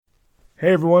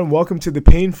Hey everyone, welcome to the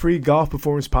Pain-Free Golf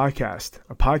Performance Podcast,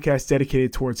 a podcast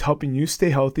dedicated towards helping you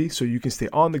stay healthy so you can stay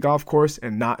on the golf course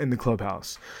and not in the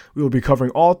clubhouse. We will be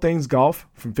covering all things golf,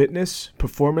 from fitness,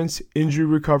 performance, injury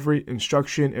recovery,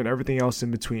 instruction, and everything else in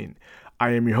between.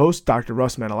 I am your host, Dr.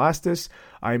 Russ Manalastis.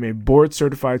 I am a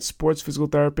board-certified sports physical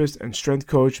therapist and strength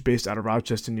coach based out of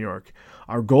Rochester, New York.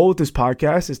 Our goal with this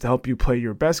podcast is to help you play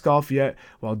your best golf yet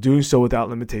while doing so without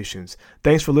limitations.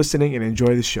 Thanks for listening and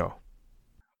enjoy the show.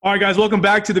 All right, guys, welcome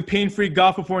back to the Pain-Free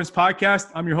Golf Performance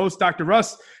Podcast. I'm your host, Dr.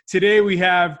 Russ. Today we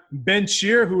have Ben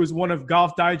Shear, who is one of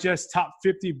Golf Digest's top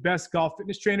 50 best golf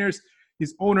fitness trainers.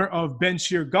 He's owner of Ben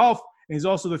Shear Golf, and he's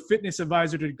also the fitness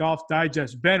advisor to Golf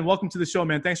Digest. Ben, welcome to the show,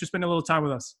 man. Thanks for spending a little time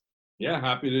with us. Yeah,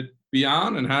 happy to be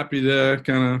on and happy to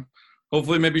kind of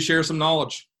hopefully maybe share some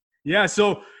knowledge. Yeah,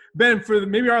 so Ben, for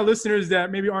maybe our listeners that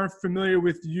maybe aren't familiar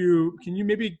with you, can you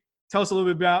maybe tell us a little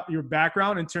bit about your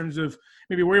background in terms of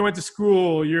maybe where you went to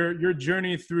school, your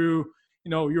journey through,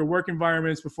 your work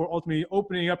environments before ultimately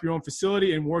opening up your own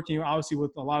facility and working obviously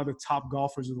with a lot of the top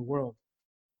golfers of the world?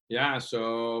 Yeah,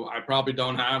 so I probably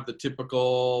don't have the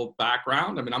typical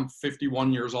background. I mean, I'm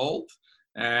 51 years old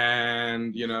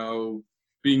and,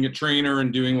 being a trainer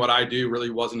and doing what I do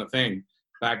really wasn't a thing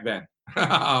back then.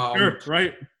 Sure,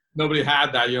 right. Nobody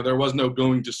had that. There was no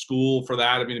going to school for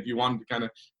that. I mean, if you wanted to kind of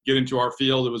get into our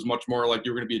field, it was much more like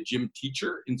you were going to be a gym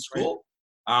teacher in school.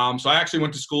 Right. So I actually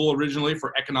went to school originally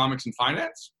for economics and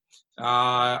finance.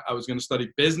 I was going to study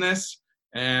business,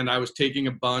 and I was taking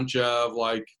a bunch of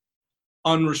like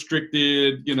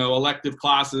unrestricted, elective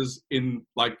classes in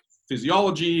like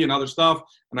physiology and other stuff.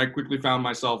 And I quickly found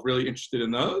myself really interested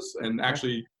in those and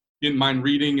actually didn't mind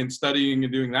reading and studying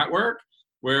and doing that work,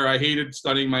 where I hated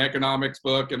studying my economics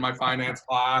book and my finance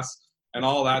class and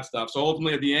all that stuff. So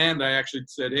ultimately at the end, I actually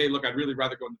said, hey, look, I'd really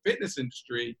rather go in the fitness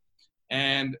industry.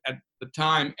 And at the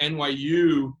time,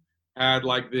 NYU had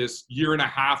like this 1.5 year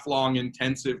long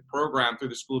intensive program through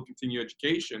the School of Continuing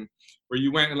Education where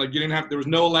you went and like, there was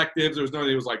no electives. It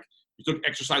was like, you took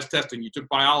exercise testing, you took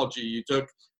biology, you took,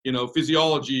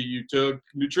 physiology, you took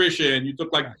nutrition, you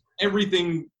took like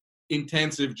everything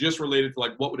intensive just related to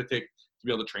like, what would it take to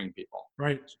be able to train people.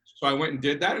 Right. So I went and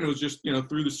did that, and it was just,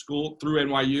 through the school, through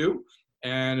NYU,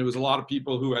 and it was a lot of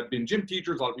people who had been gym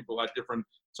teachers, a lot of people who had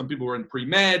some people were in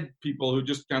pre-med, people who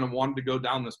just kind of wanted to go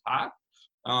down this path.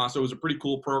 So it was a pretty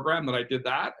cool program that I did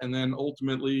that. And then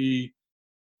ultimately,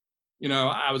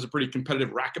 I was a pretty competitive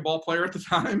racquetball player at the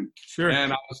time. Sure.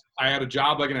 And I had a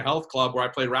job like in a health club where I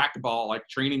played racquetball, like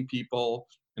training people.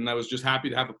 And I was just happy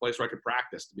to have a place where I could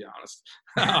practice, to be honest,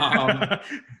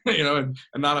 and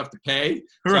not have to pay.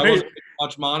 So right. I wasn't making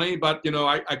much money, but,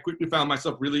 I quickly found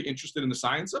myself really interested in the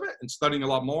science of it and studying a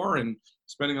lot more and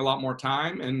spending a lot more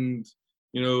time and,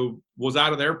 was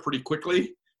out of there pretty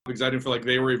quickly because I didn't feel like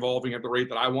they were evolving at the rate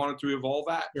that I wanted to evolve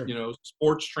at. Sure.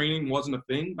 Sports training wasn't a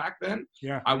thing back then.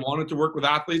 Yeah. I wanted to work with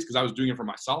athletes because I was doing it for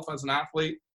myself as an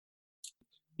athlete.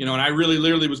 And I really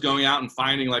literally was going out and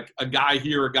finding like a guy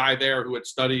here, a guy there who had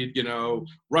studied,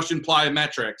 Russian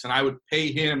plyometrics, and I would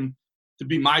pay him to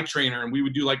be my trainer. And we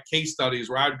would do like case studies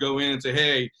where I'd go in and say,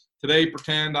 hey, today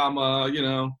pretend I'm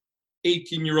a,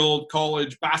 18-year-old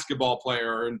college basketball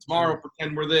player, and tomorrow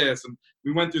pretend we're this. And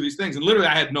we went through these things, and literally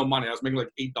I had no money. I was making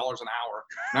like $8 an hour.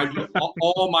 And I'd give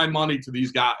all my money to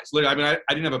these guys. Literally,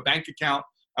 I didn't have a bank account.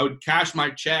 I would cash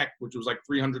my check, which was like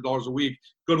 $300 a week,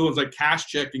 go to those like cash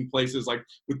checking places, like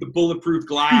with the bulletproof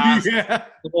glass, the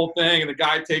whole thing. And the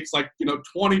guy takes like,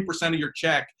 20% of your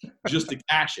check just to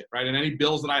cash it. Right. And any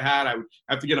bills that I had, I would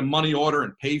have to get a money order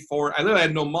and pay for it. I literally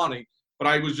had no money, but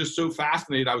I was just so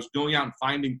fascinated. I was going out and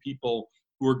finding people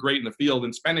who were great in the field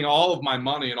and spending all of my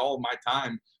money and all of my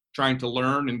time trying to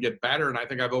learn and get better. And I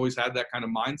think I've always had that kind of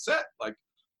mindset, like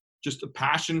just a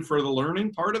passion for the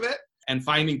learning part of it. And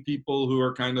finding people who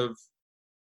are kind of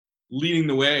leading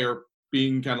the way or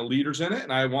being kind of leaders in it.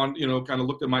 And I kind of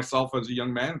looked at myself as a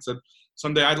young man and said,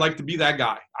 someday I'd like to be that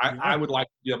guy. I would like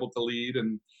to be able to lead.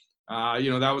 And,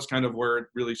 that was kind of where it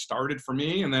really started for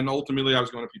me. And then ultimately I was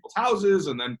going to people's houses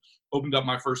and then opened up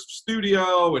my first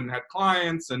studio and had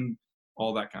clients and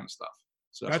all that kind of stuff.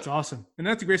 So that's awesome. And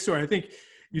that's a great story. I think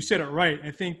you said it right.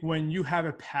 I think when you have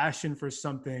a passion for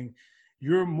something,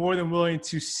 you're more than willing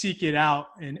to seek it out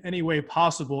in any way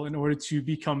possible in order to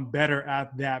become better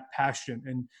at that passion.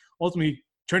 And ultimately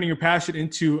turning your passion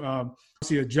into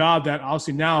obviously a job that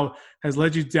obviously now has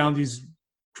led you down these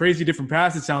crazy different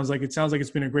paths. It sounds like it's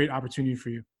been a great opportunity for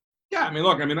you. Yeah. I mean,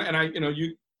 look, and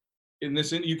you in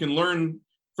this, you can learn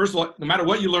first of all, no matter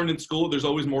what you learn in school, there's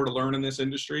always more to learn in this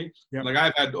industry. Yep. Like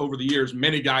I've had over the years,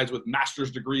 many guys with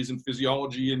master's degrees in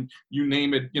physiology and you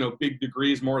name it, big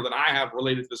degrees more than I have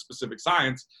related to the specific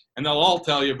science. And they'll all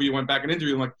tell you, if we went back and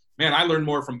interviewed them, like, man, I learned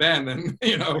more from Ben than,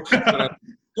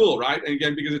 school, right? And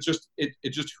again, because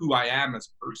it's just who I am as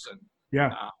a person.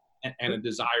 Yeah. And a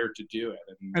desire to do it.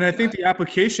 And I think the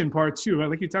application part too, right?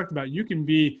 Like you talked about, you can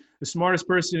be the smartest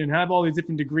person and have all these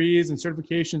different degrees and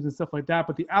certifications and stuff like that,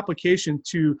 but the application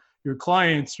to your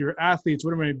clients, your athletes,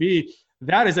 whatever it may be,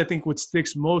 that is, I think, what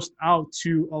sticks most out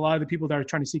to a lot of the people that are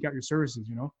trying to seek out your services,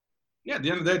 Yeah, at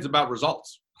the end of the day, it's about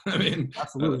results. I mean,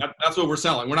 absolutely. That's what we're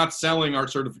selling. We're not selling our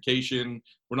certification.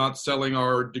 We're not selling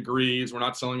our degrees. We're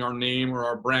not selling our name or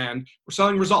our brand. We're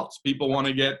selling results. People want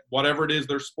to get whatever it is,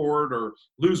 their sport, or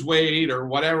lose weight or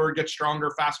whatever, get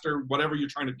stronger, faster, whatever you're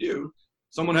trying to do.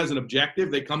 Someone has an objective.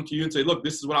 They come to you and say, look,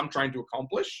 this is what I'm trying to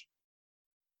accomplish.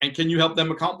 And can you help them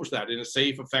accomplish that in a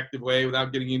safe, effective way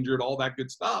without getting injured, all that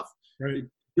good stuff? Right. If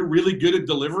you're really good at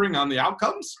delivering on the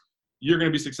outcomes, you're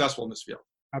going to be successful in this field.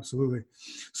 Absolutely.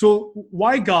 So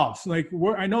why golf? Like,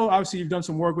 I know obviously you've done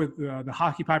some work with the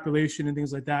hockey population and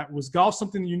things like that. Was golf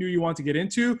something you knew you wanted to get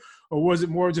into, or was it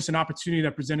more just an opportunity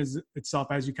that presented itself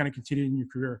as you kind of continued in your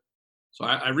career? So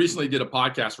I recently did a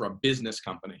podcast for a business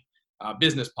company, on a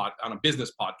business podcast, and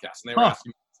they were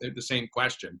asking me the same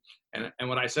question. And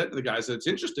what I said to the guys that's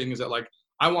interesting is that, like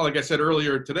I said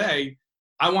earlier today,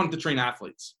 I wanted to train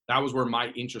athletes. That was where my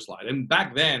interest lied. And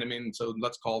back then, so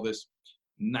let's call this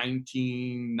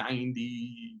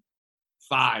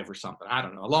 1995 or something. I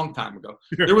don't know, a long time ago.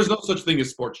 There was no such thing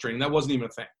as sports training. That wasn't even a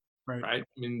thing, right?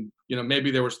 Maybe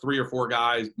there was 3 or 4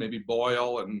 guys, maybe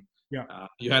Boyle, and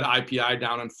you had IPI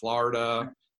down in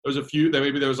Florida. There was a few.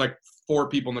 Maybe there was like 4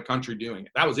 people in the country doing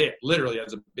it. That was it, literally,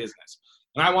 as a business.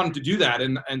 And I wanted to do that,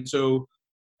 and so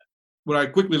what I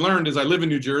quickly learned is I live in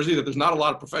New Jersey, that there's not a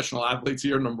lot of professional athletes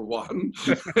here, number one.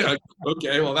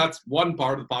 Okay, well, that's one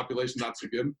part of the population not so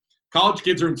good. College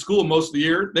kids are in school most of the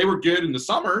year. They were good in the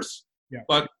summers,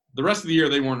 but the rest of the year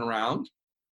they weren't around.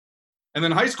 And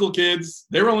then high school kids,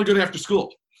 they were only good after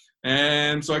school.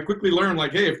 And so I quickly learned,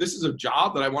 like, hey, if this is a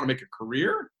job that I want to make a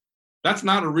career, that's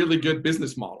not a really good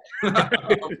business model.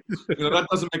 That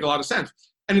doesn't make a lot of sense.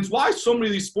 And it's why so many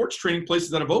of these sports training places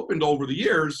that have opened over the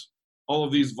years, all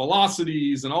of these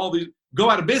velocities and all these, go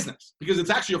out of business, because it's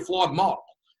actually a flawed model,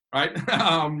 right?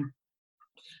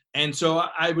 And so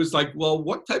I was like, well,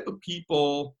 what type of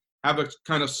people have a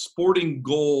kind of sporting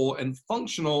goal and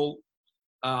functional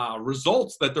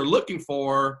results that they're looking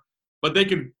for, but they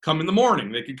can come in the morning,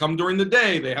 they can come during the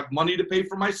day, they have money to pay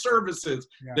for my services,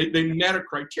 they met a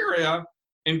criteria,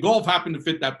 and golf happened to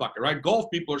fit that bucket, right?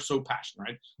 Golf people are so passionate,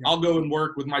 right? I'll go and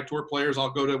work with my tour players,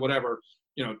 I'll go to whatever,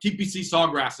 TPC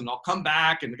Sawgrass, and I'll come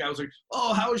back, and the guy was like,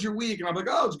 oh, how was your week? And I'm like,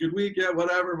 oh, it's a good week, yeah,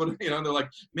 whatever. But, they're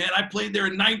like, man, I played there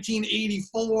in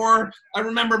 1984. I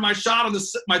remember my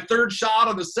 3rd shot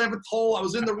on the 7th hole. I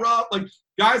was in the rough. Like,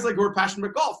 guys who are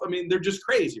passionate about golf, they're just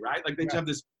crazy, right? Like, they just have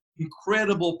this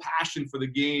incredible passion for the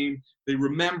game. They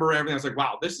remember everything. I was like,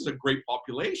 wow, this is a great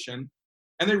population.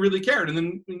 And they really cared.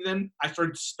 And then I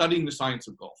started studying the science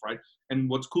of golf, right? And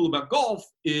what's cool about golf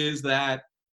is that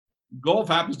golf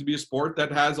happens to be a sport that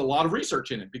has a lot of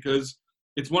research in it, because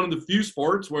it's one of the few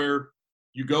sports where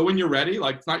you go when you're ready.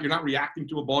 Like, you're not reacting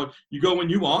to a ball. You go when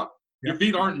you want. Your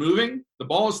feet aren't moving. The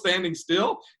ball is standing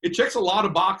still. It checks a lot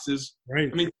of boxes. Right.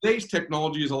 Today's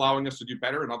technology is allowing us to do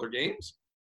better in other games.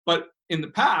 But in the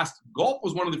past, golf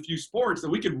was one of the few sports that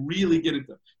we could really get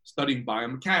into studying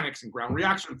biomechanics and ground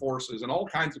reaction forces and all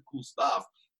kinds of cool stuff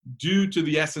due to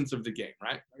the essence of the game,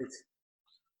 right?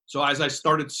 So as I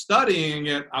started studying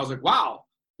it, I was like, wow,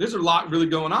 there's a lot really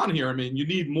going on here. You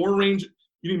need more range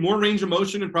of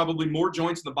motion and probably more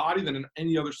joints in the body than in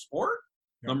any other sport.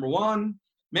 Number one,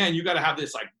 man, you got to have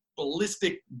this like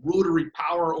ballistic rotary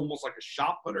power, almost like a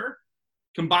shot putter,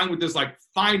 combined with this like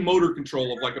fine motor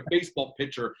control of like a baseball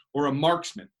pitcher or a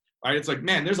marksman, right? It's like,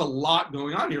 man, there's a lot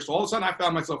going on here. So all of a sudden I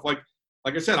found myself like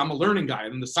I said, I'm a learning guy.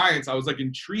 And in the science, I was like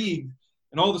intrigued.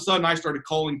 And all of a sudden I started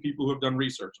calling people who have done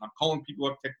research, and I'm calling people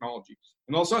who have technology.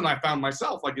 And all of a sudden I found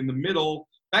myself like in the middle.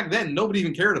 Back then, nobody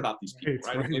even cared about these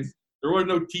people, right? There was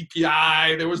no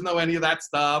TPI. There was no any of that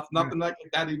stuff. Nothing like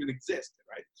that even existed,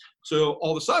 right? So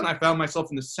all of a sudden I found myself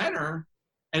in the center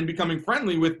and becoming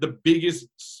friendly with the biggest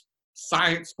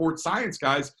sports science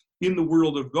guys in the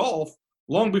world of golf,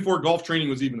 long before golf training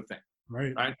was even a thing,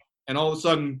 right? And all of a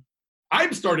sudden I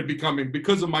started becoming,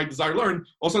 because of my desire to learn,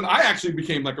 all of a sudden I actually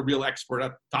became like a real expert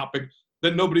at the topic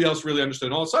that nobody else really understood.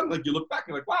 And all of a sudden, like, you look back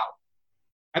and you're like, wow,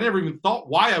 I never even thought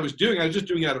why I was doing it. I was just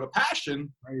doing it out of a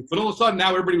passion. But all of a sudden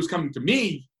now everybody was coming to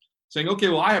me saying, okay,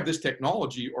 well, I have this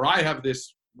technology, or I have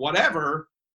this whatever.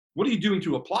 What are you doing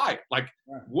to apply it? Like,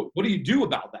 what do you do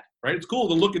about that, right? It's cool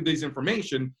to look at this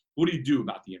information. What do you do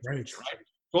about the information, right?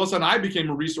 So all of a sudden, I became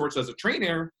a resource as a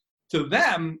trainer to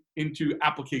them into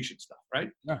application stuff, right?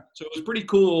 Yeah. So it was pretty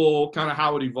cool kind of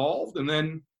how it evolved. And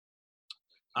then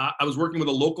I was working with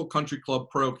a local country club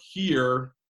pro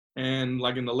here and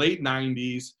like in the late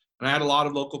 90s. And I had a lot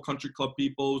of local country club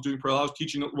people doing pro. I was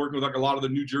teaching, working with like a lot of the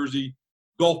New Jersey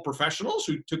golf professionals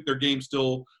who took their game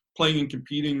still playing and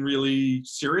competing really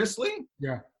seriously.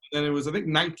 Yeah. And it was, I think,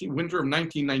 winter of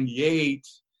 1998.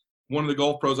 One of the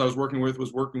golf pros I was working with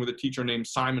a teacher named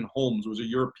Simon Holmes, who was a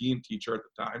European teacher at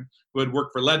the time, who had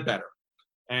worked for Ledbetter.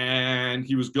 And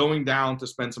he was going down to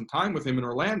spend some time with him in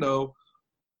Orlando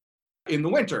in the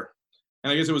winter.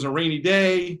 And I guess it was a rainy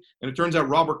day. And it turns out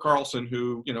Robert Carlson,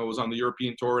 who, was on the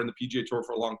European Tour and the PGA Tour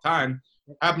for a long time,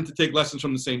 happened to take lessons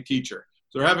from the same teacher.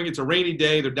 So it's a rainy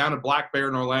day. They're down at Black Bear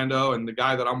in Orlando. And the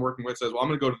guy that I'm working with says, well, I'm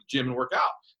going to go to the gym and work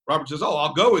out. Robert says, oh,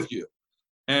 I'll go with you.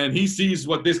 And he sees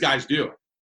what this guy's doing.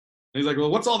 And he's like,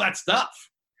 well, what's all that stuff?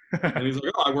 And he's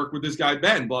like, oh, I work with this guy,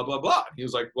 Ben, blah, blah, blah. He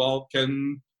was like, well,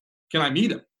 can I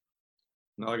meet him?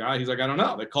 And he's like, I don't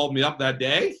know. They called me up that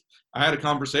day. I had a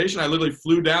conversation. I literally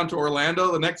flew down to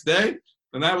Orlando the next day,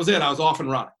 and that was it. I was off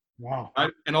and running. Wow. Right?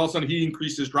 And all of a sudden, he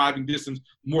increased his driving distance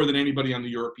more than anybody on the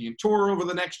European Tour over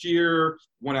the next year,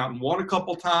 went out and won a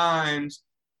couple times,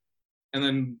 and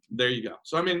then there you go.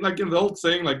 So, the old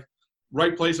saying, like,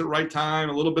 right place at right time,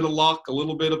 a little bit of luck, a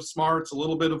little bit of smarts, a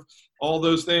little bit of all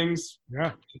those things.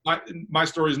 Yeah. My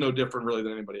story is no different really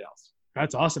than anybody else.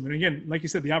 That's awesome. And again, like you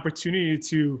said, the opportunity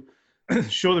to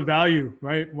show the value,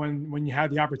 right? When you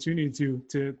have the opportunity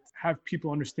to have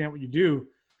people understand what you do.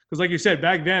 Because like you said,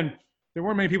 back then, there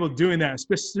weren't many people doing that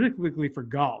specifically for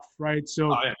golf, right?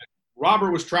 So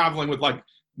Robert was traveling with like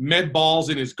med balls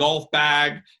in his golf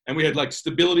bag, and we had like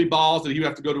stability balls that he would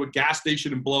have to go to a gas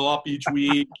station and blow up each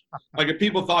week. Like if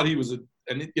people thought he was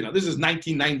this is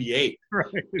 1998. Right.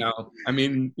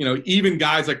 Even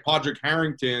guys like Padraig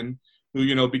Harrington,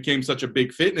 who, became such a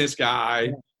big fitness guy,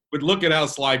 would look at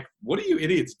us like, what are you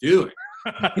idiots doing?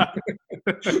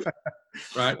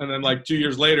 Right. And then like 3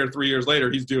 years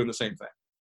later, he's doing the same thing.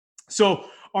 So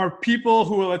are people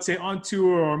who are, let's say, on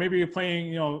tour or maybe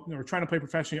playing, or trying to play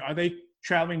professionally, are they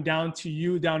traveling down to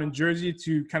you down in Jersey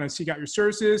to kind of seek out your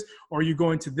services, or are you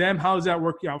going to them? How does that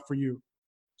work out for you?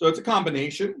 So it's a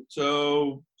combination.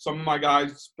 So some of my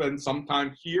guys spend some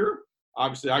time here.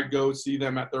 Obviously, I go see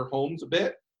them at their homes a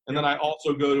bit, and then I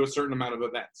also go to a certain amount of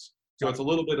events. So it's a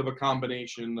little bit of a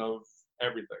combination of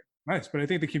everything. Nice. But I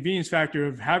think the convenience factor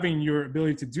of having your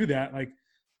ability to do that, like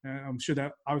I'm sure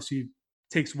that obviously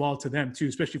takes well to them too,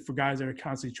 especially for guys that are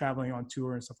constantly traveling on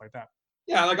tour and stuff like that.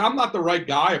 Yeah, like I'm not the right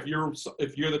guy if you're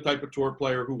the type of tour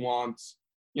player who wants,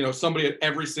 somebody at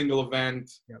every single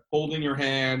event, holding your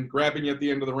hand, grabbing you at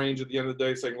the end of the range at the end of the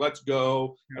day, saying, let's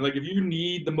go. Yep. And like if you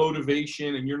need the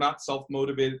motivation and you're not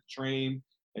self-motivated to train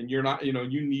and you're not, you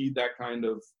need that kind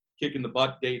of kick in the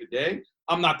butt day to day,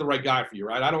 I'm not the right guy for you,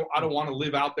 right? I don't want to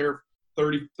live out there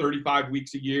 30, 35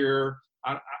 weeks a year.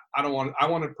 I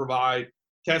want to provide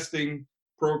testing,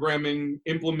 programming,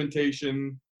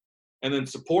 implementation, and then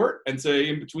support, and say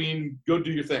in between, go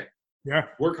do your thing. Yeah.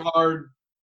 Work hard.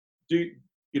 We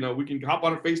can hop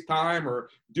on a FaceTime or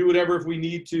do whatever if we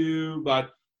need to,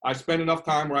 but I spend enough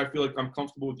time where I feel like I'm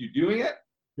comfortable with you doing it.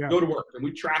 Yeah. Go to work, and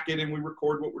we track it and we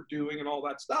record what we're doing and all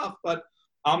that stuff. But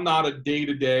I'm not a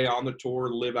day-to-day on the tour,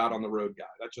 live out on the road guy.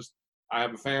 That's just, I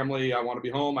have a family. I want to be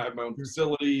home. I have my own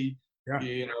facility.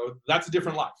 Yeah. That's a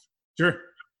different life. Sure.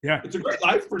 Yeah. It's a great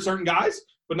life for certain guys,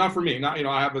 but not for me. Not,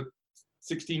 I have a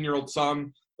 16-year-old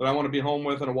son that I want to be home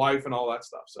with and a wife and all that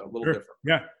stuff. So a little different.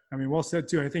 Yeah. Well said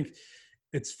too. I think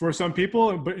it's for some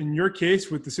people, but in your case,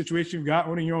 with the situation you've got,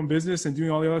 owning your own business and doing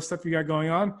all the other stuff you got going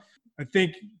on, I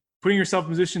think putting yourself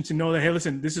in a position to know that, hey,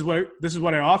 listen, this is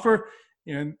what I offer.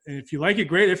 And if you like it,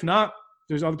 great. If not,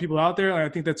 there's other people out there. And I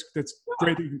think that's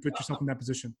great that you can put yourself in that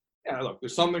position. Yeah, look,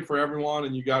 there's something for everyone,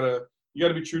 and you gotta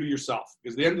be true to yourself,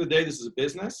 because at the end of the day, this is a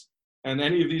business, and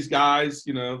any of these guys,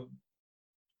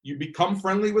 you become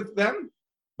friendly with them,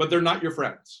 but they're not your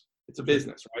friends. It's a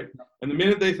business, right? And the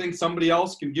minute they think somebody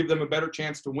else can give them a better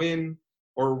chance to win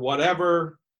or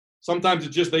whatever, sometimes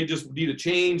they just need a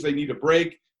change, they need a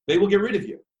break, they will get rid of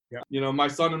you. Yeah. My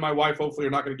son and my wife hopefully are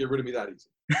not going to get rid of me that easy.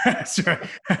 That's right.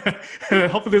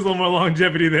 Hopefully there's a little more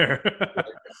longevity there.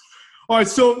 All right.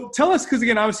 So tell us, because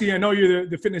again, obviously I know you're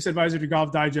the fitness advisor to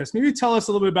Golf Digest. Maybe tell us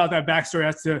a little bit about that backstory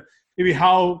as to maybe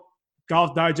how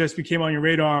Golf Digest became on your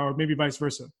radar, or maybe vice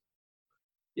versa.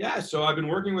 Yeah. So I've been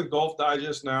working with Golf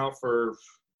Digest now for,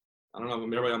 I don't know,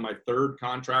 maybe on my third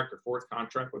contract or fourth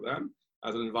contract with them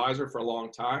as an advisor for a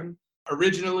long time.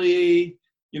 Originally,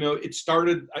 it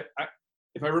started,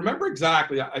 if I remember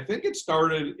exactly, I think it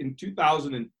started in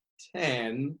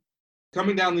 2010,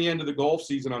 coming down the end of the golf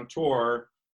season on tour.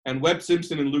 And Webb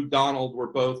Simpson and Luke Donald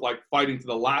were both like fighting to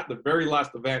the very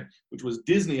last event, which was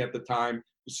Disney at the time,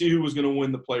 to see who was going to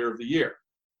win the Player of the Year.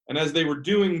 And as they were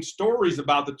doing stories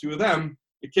about the two of them,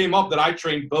 it came up that I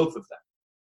trained both of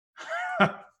them.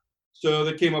 So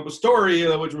they came up with a story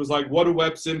which was like, what do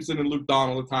Webb Simpson and Luke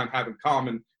Donald at the time have in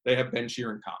common? They have Ben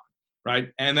Shear in common,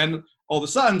 right? And then all of a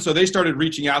sudden, so they started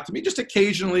reaching out to me just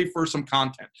occasionally for some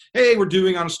content. Hey, we're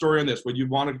doing on a story on this. Would you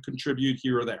want to contribute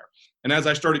here or there? And as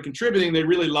I started contributing, they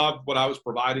really loved what I was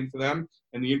providing to them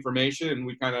and the information, and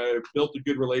we kind of built a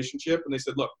good relationship. And they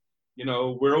said, look,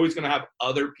 we're always going to have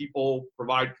other people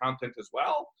provide content as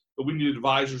well, but we need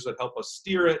advisors that help us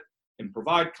steer it and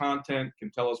provide content,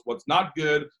 can tell us what's not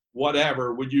good,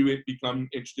 whatever. Would you become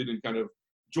interested in kind of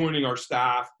joining our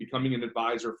staff, becoming an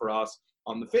advisor for us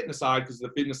on the fitness side? Because the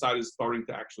fitness side is starting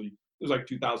to actually, it was like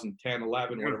 2010,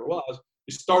 11, whatever it was,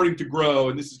 is starting to grow.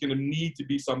 And this is going to need to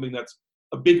be something that's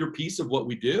a bigger piece of what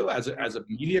we do as a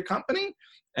media company.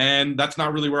 And that's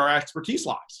not really where our expertise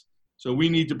lies. So we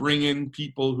need to bring in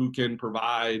people who can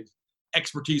provide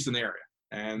expertise in the area.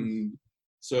 And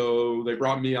so they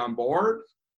brought me on board.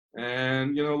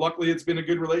 And, luckily it's been a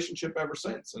good relationship ever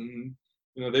since. And,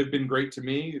 they've been great to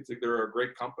me. I think they're a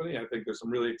great company. I think there's some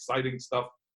really exciting stuff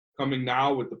coming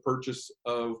now with the purchase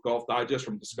of Golf Digest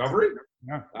from Discovery.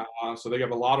 Yeah. So they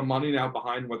have a lot of money now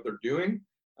behind what they're doing.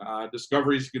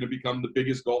 Discovery is going to become the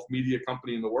biggest golf media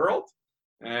company in the world.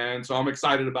 And so I'm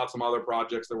excited about some other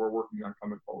projects that we're working on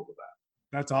coming forward with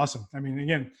that. That's awesome. I mean,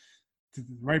 again, the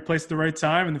right place at the right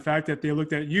time. And the fact that they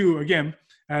looked at you, again,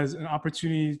 as an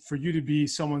opportunity for you to be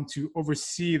someone to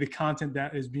oversee the content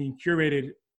that is being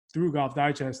curated through Golf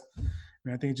Digest. I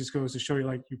mean, I think it just goes to show you,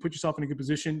 like, you put yourself in a good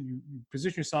position. You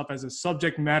position yourself as a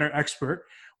subject matter expert,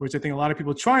 which I think a lot of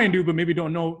people try and do, but maybe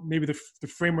don't know maybe the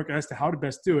framework as to how to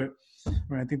best do it. I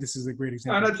mean, I think this is a great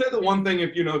example. And I'd say the one thing,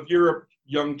 if you're a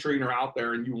young trainer out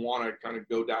there and you want to kind of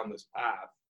go down this path,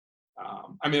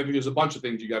 I mean, there's a bunch of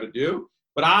things you got to do,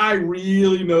 but I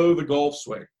really know the golf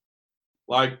swing.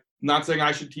 Like, not saying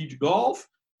I should teach golf,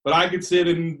 but I could sit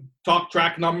and talk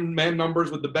track man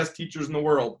numbers with the best teachers in the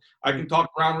world. I can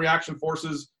talk ground reaction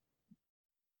forces,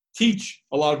 teach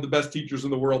a lot of the best teachers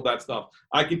in the world that stuff.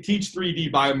 I can teach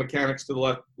 3D biomechanics to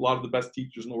a lot of the best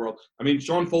teachers in the world. I mean,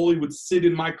 Sean Foley would sit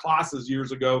in my classes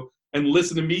years ago and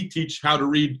listen to me teach how to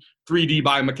read 3D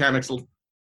biomechanics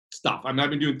stuff. I mean,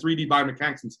 I've been doing 3D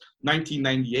biomechanics since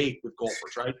 1998 with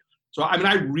golfers, right? So, I mean,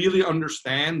 I really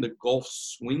understand the golf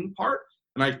swing part.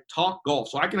 And I talk golf.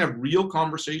 So I can have real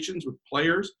conversations with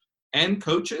players and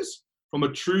coaches from a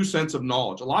true sense of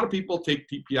knowledge. A lot of people take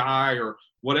TPI or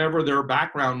whatever their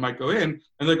background might go in, and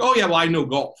they're like, oh, yeah, well, I know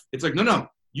golf. It's like, no,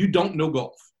 you don't know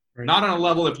golf. Right. Not on a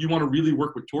level, if you want to really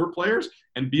work with tour players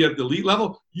and be at the elite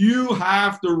level, you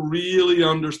have to really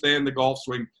understand the golf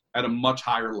swing at a much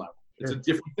higher level. It's a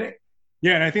different thing.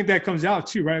 Yeah, and I think that comes out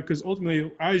too, right? Because ultimately,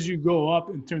 as you go up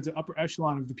in terms of upper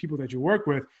echelon of the people that you work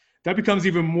with, that becomes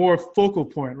even more focal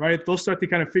point, right? They'll start to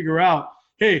kind of figure out,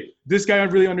 hey, this guy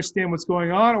really understand what's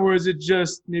going on, or is it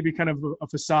just maybe kind of a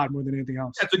facade more than anything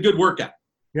else? That's a good workout.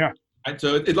 Yeah. Right?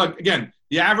 So it's like, again,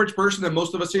 the average person that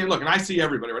most of us see, and look, and I see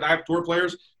everybody, right? I have tour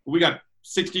players. We got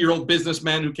 60-year-old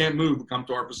businessmen who can't move who come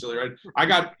to our facility, right? I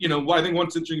got, what I think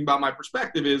what's interesting about my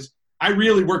perspective is I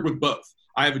really work with both.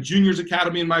 I have a juniors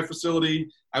academy in my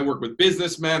facility. I work with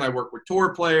businessmen. I work with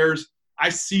tour players. I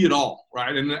see it all,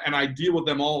 right? And I deal with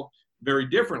them all very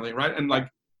differently, right? And like,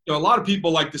 a lot of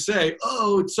people like to say,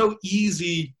 oh, it's so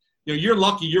easy. You're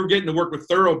lucky you're getting to work with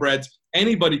thoroughbreds.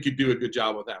 Anybody could do a good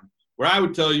job with them. Where I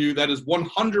would tell you that is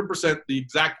 100% the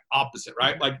exact opposite,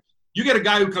 right? Like, you get a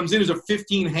guy who comes in as a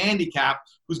 15 handicap,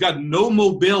 who's got no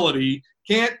mobility,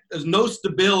 has no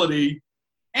stability.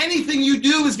 Anything you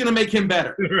do is going to make him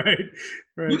better. Right.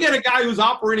 You get a guy who's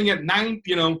operating at 9,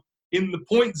 in the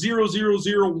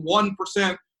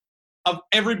 0.0001% of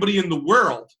everybody in the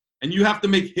world, and you have to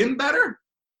make him better?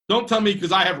 Don't tell me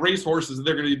because I have racehorses that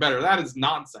they're going to be better. That is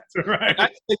nonsense. Right.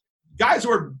 Guys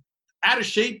who are out of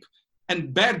shape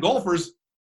and bad golfers,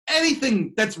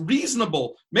 anything that's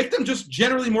reasonable, make them just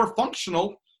generally more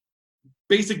functional,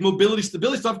 basic mobility,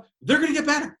 stability stuff, they're going to get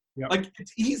better. Yep. Like,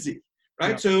 it's easy,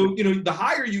 right? Yep. So, the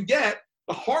higher you get,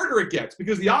 the harder it gets,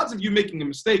 because the odds of you making a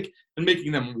mistake and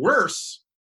making them worse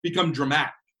become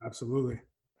dramatic. Absolutely.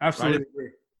 Right?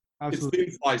 Absolutely. It's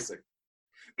thin slicing.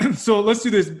 So let's do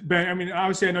this, Ben. I mean,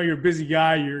 obviously, I know you're a busy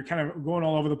guy. You're kind of going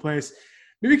all over the place.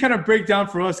 Maybe kind of break down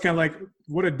for us kind of like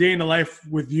what a day in the life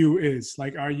with you is.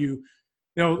 Like, are you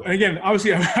And again,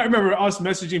 obviously, I remember us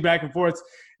messaging back and forth,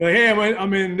 like, "Hey,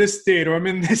 I'm in this state, or I'm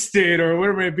in this state, or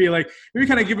whatever it may be." Like, maybe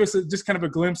kind of give us just kind of a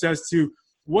glimpse as to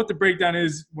what the breakdown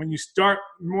is when you start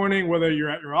the morning, whether you're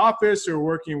at your office or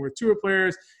working with tour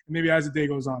players, and maybe as the day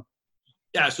goes on.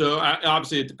 Yeah, so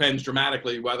obviously it depends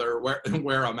dramatically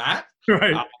where I'm at.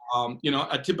 Right.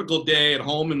 A typical day at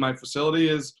home in my facility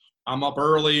is I'm up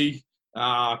early,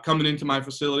 coming into my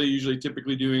facility, usually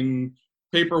typically doing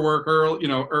paperwork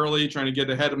early, trying to get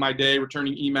ahead of my day,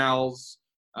 returning emails,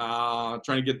 trying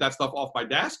to get that stuff off my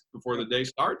desk before the day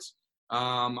starts.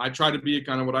 I try to be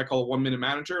kind of what I call a 1-minute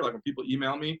manager. Like when people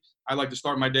email me, I like to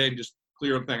start my day and just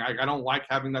clear them thing. I don't like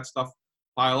having that stuff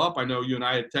pile up. I know you and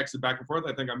I had texted back and forth.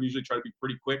 I think I'm usually trying to be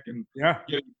pretty quick and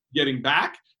getting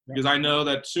back because I know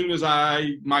that soon as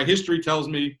my history tells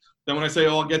me that when I say,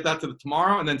 I'll get that to the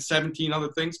tomorrow, and then 17 other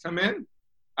things come in,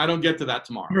 I don't get to that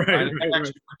tomorrow. Right? I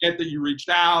actually forget that you reached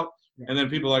out. Yeah. And then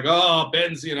people are like, oh,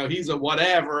 Ben's, he's a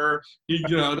whatever. He,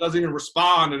 doesn't even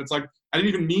respond. And it's like, I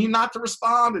didn't even mean not to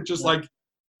respond. It's just like,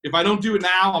 if I don't do it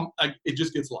now, it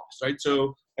just gets lost, right?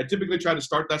 So I typically try to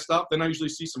start that stuff. Then I usually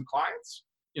see some clients,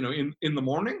 in the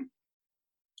morning.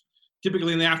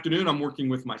 Typically in the afternoon, I'm working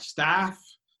with my staff,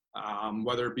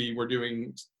 whether it be we're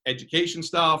doing education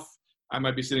stuff. I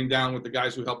might be sitting down with the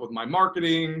guys who help with my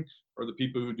marketing or the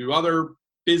people who do other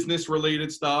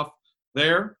business-related stuff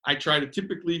there. I try to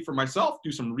typically, for myself,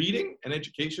 do some reading and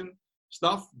education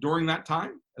stuff during that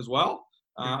time as well.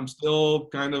 I'm still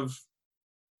kind of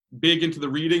big into the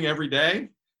reading every day.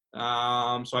 So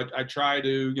I try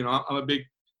to, I'm a big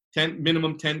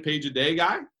minimum 10 page a day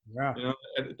guy. Yeah.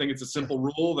 I think it's a simple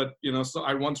rule that, so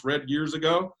I once read years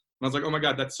ago and I was like, oh my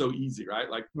God, that's so easy, right?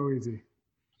 Like so easy.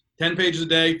 10 pages a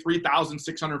day,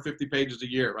 3,650 pages a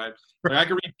year, right? Like I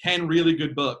could read 10 really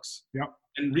good books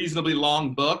and reasonably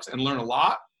long books and learn a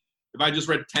lot if I just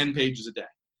read 10 pages a day.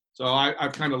 So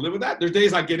I've kind of lived with that. There's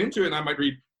days I get into it and I might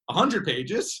read 100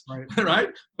 pages, right?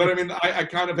 But I mean, I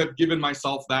kind of have given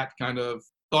myself that kind of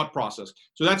thought process.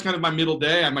 So that's kind of my middle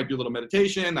day. I might do a little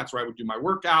meditation. That's where I would do my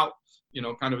workout,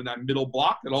 kind of in that middle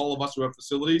block that all of us who have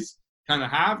facilities kind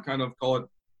of call it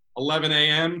 11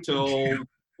 a.m. till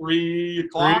 3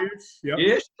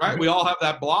 o'clock-ish, right? We all have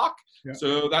that block. Yep.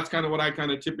 So that's kind of what I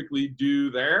kind of typically do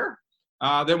there.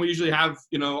 Then we usually have,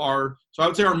 so I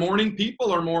would say our morning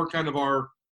people are more kind of our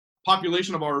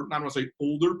population of our, I don't want to say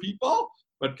older people,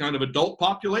 but kind of adult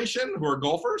population who are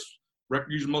golfers.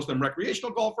 Usually most of them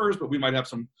recreational golfers, but we might have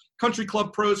some country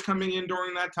club pros coming in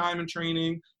during that time and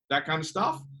training, that kind of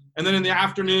stuff. And then in the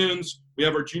afternoons, we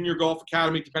have our junior golf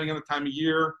academy, depending on the time of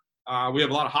year. We have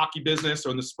a lot of hockey business. So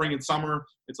in the spring and summer,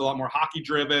 it's a lot more hockey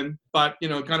driven. But,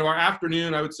 kind of our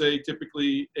afternoon, I would say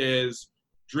typically is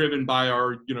driven by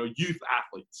our, youth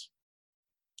athletes.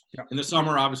 Yeah. In the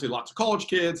summer, obviously lots of college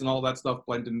kids and all that stuff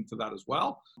blended into that as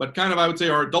well. But kind of, I would say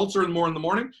our adults are more in the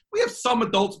morning. We have some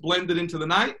adults blended into the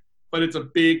night, but it's a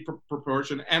big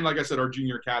proportion. And like I said, our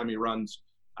junior academy runs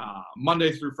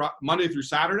Monday through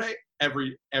Saturday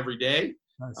every day.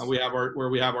 Nice. We have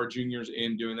our juniors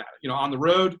in doing that. On the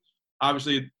road,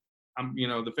 obviously, I'm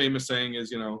the famous saying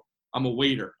is I'm a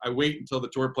waiter. I wait until the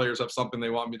tour players have something they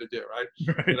want me to do, right?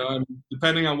 And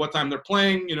depending on what time they're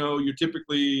playing, you're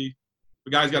typically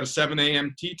the guy's got a 7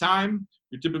 a.m. tee time.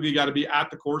 You typically got to be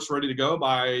at the course ready to go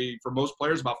for most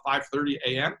players about 5:30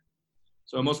 a.m.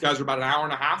 So most guys are about an hour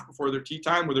and a half before their tee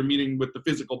time where they're meeting with the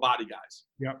physical body guys.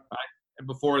 Yep. Right? And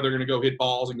before they're going to go hit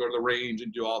balls and go to the range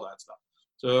and do all that stuff.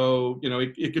 So,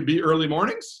 it could be early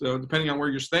mornings. So depending on where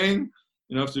you're staying,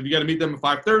 so if you got to meet them at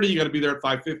 5:30, you got to be there at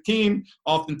 5:15.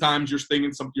 Oftentimes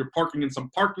you're parking in some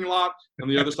parking lot on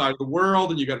the other side of the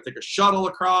world and you got to take a shuttle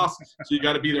across. So you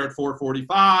got to be there at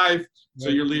 4:45. So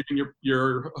you're leaving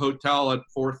your hotel at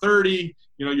 4:30,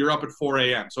 you're up at 4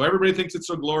 a.m. So everybody thinks it's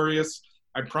so glorious.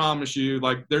 I promise you,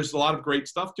 like, there's a lot of great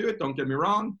stuff to it. Don't get me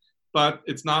wrong, but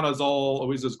it's not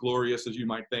always as glorious as you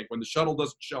might think. When the shuttle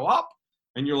doesn't show up,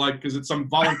 and you're like, because it's some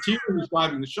volunteer who's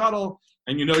driving the shuttle,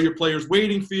 and your player's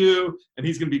waiting for you, and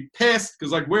he's gonna be pissed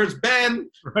because like, where's Ben?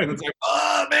 Right. And it's like,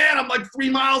 oh man, I'm like 3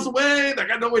 miles away. I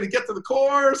got no way to get to the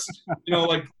course.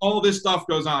 Like all this stuff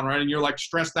goes on, right? And you're like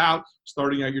stressed out,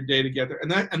 starting out your day to get there,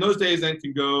 and those days then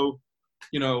can go,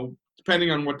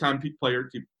 depending on what time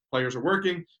players are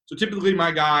working. So typically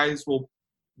my guys will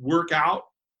work out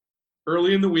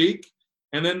early in the week,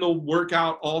 and then they'll work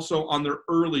out also on their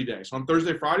early day. So on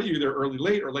Thursday, Friday, either early,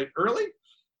 late, or late, early.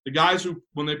 The guys who,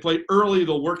 when they play early,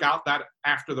 they'll work out that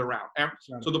after the round.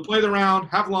 So they'll play the round,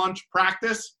 have lunch,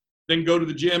 practice, then go to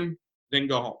the gym, then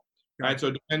go home. Right? So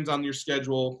it depends on your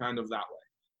schedule kind of that way.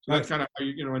 So that's kind of how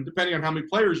and depending on how many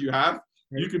players you have,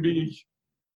 you could be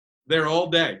there all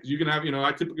day. You can have,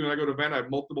 I typically, when I go to an event, I have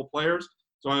multiple players.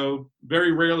 So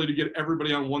very rarely to get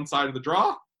everybody on one side of the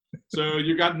draw. So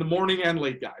you got in the morning and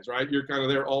late guys, right? You're kind of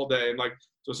there all day. And like,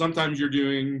 so sometimes you're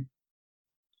doing,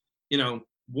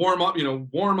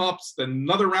 warm-ups, then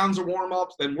another rounds of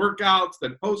warm-ups, then workouts,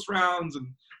 then post rounds. And,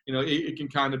 it can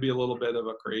kind of be a little bit of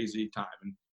a crazy time.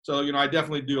 And so, I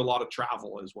definitely do a lot of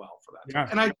travel as well for that. Yeah.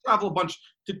 And I travel a bunch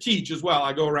to teach as well.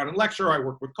 I go around and lecture. I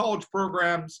work with college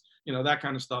programs, that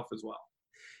kind of stuff as well.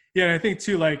 Yeah, and I think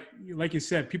too, like you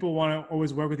said, people want to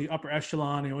always work with the upper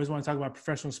echelon. They always want to talk about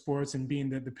professional sports and being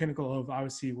the pinnacle of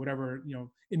obviously whatever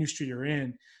industry you're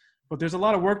in. But there's a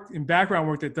lot of work in background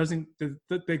work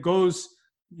that goes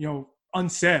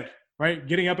unsaid, right?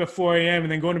 Getting up at 4 a.m.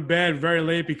 and then going to bed very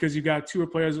late because you got tour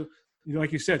players,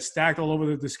 like you said, stacked all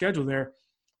over the schedule there.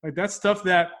 Like that's stuff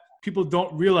that people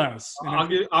don't realize. I'll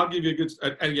give you a good.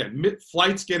 And again,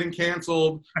 flights getting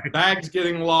canceled, bags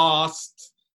getting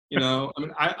lost.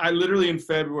 I literally in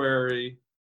February,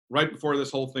 right before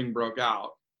this whole thing broke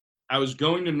out, I was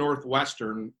going to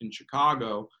Northwestern in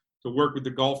Chicago to work with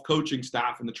the golf coaching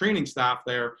staff and the training staff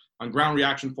there on ground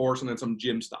reaction force and then some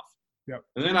gym stuff. Yep.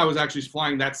 And then I was actually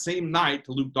flying that same night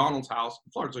to Luke Donald's house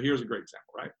in Florida. So here's a great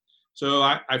example, right? So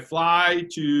I fly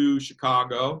to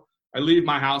Chicago. I leave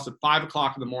my house at 5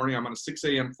 o'clock in the morning. I'm on a 6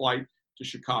 a.m. flight to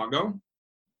Chicago.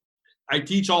 I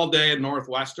teach all day at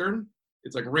Northwestern.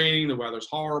 It's like raining. The weather's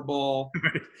horrible.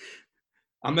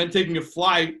 I'm then taking a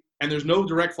flight, and there's no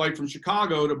direct flight from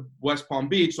Chicago to West Palm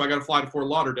Beach. So I got to fly to Fort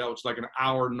Lauderdale, which is like an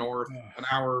hour north, an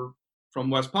hour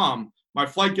from West Palm. My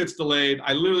flight gets delayed.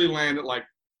 I literally land at like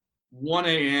 1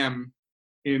 a.m.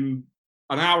 in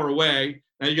an hour away.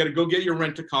 Now you got to go get your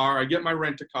rent-a-car. I get my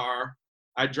rent-a-car.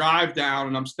 I drive down,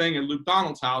 and I'm staying at Luke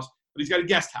Donald's house, but he's got a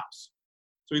guest house.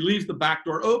 So he leaves the back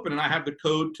door open, and I have the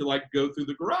code to like go through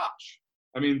the garage.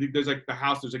 I mean, there's like the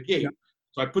house, there's a gate. Yeah.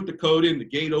 So I put the code in, the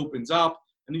gate opens up,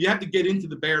 and you have to get into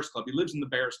the Bears Club. He lives in the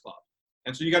Bears Club.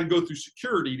 And so you got to go through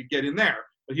security to get in there.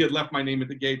 But he had left my name at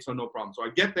the gate, so no problem. So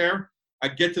I get there, I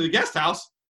get to the guest house,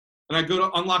 and I go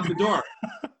to unlock the door.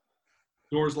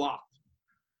 Door's locked.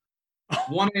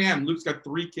 1 a.m., Luke's got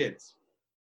 3 kids.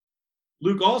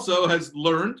 Luke also has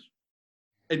learned,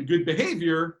 in good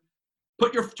behavior,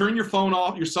 turn your phone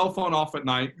off, your cell phone off at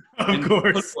night. Of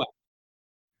course.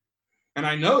 And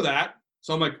I know that,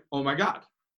 so I'm like, oh my God,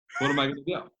 what am I going to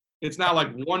do? It's now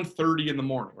like 1:30 in the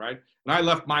morning, right? And I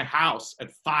left my house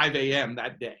at 5 a.m.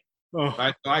 that day. Oh.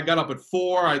 Right? So I got up at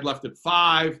 4, I left at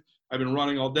 5, I've been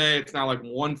running all day. It's now like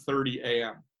 1:30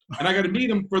 a.m. And I got to meet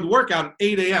him for the workout at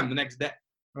 8 a.m. the next day.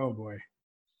 Oh boy.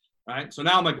 Right? So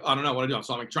now I'm like, I don't know what to do.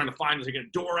 So I'm like trying to find, is there a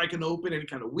door I can open, any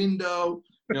kind of window?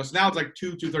 So now it's like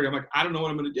 2:30. I'm like, I don't know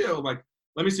what I'm going to do. I'm like,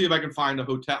 let me see if I can find a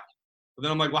hotel. But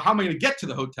then I'm like, well, how am I going to get to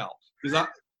the hotel? Because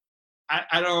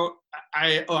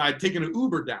I'd taken an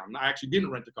Uber down. I actually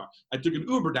didn't rent a car. I took an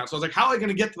Uber down. So I was like, how am I going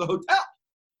to get to the hotel?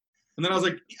 And then I was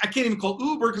like, I can't even call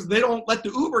Uber because they don't let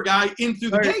the Uber guy in through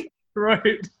the gate.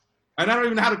 Right. And I don't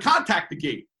even know how to contact the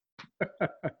gate. So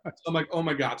I'm like, oh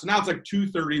my God. So now it's like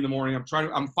 2:30 in the morning.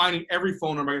 I'm finding every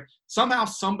phone number. Somehow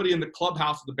somebody in the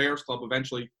clubhouse of the Bears Club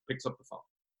eventually picks up the phone.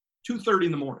 2:30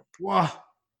 in the morning. Wow.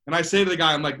 And I say to the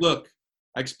guy, I'm like, look,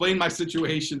 I explained my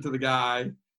situation to the guy.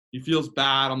 He feels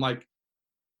bad. I'm like,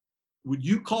 would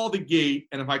you call the gate?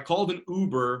 And if I called an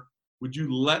Uber, would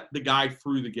you let the guy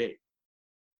through the gate?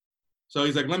 So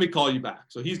he's like, let me call you back.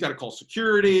 So he's got to call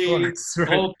security, the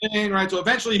whole thing, right? So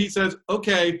eventually he says,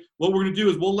 okay, what we're going to do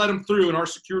is we'll let him through and our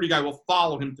security guy will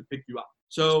follow him to pick you up.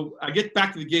 So I get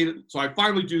back to the gate. So I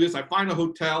finally do this. I find a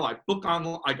hotel. I book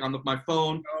on my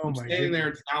phone. I'm standing there.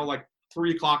 It's now like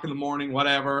 3 o'clock in the morning,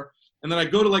 whatever. And then I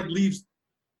go to leave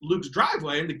Luke's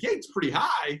driveway and the gate's pretty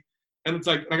high. And it's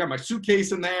like, I got my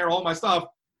suitcase in there, all my stuff.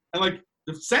 And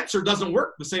the sensor doesn't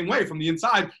work the same way from the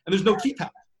inside and there's no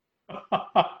keypad.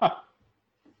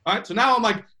 All right, so now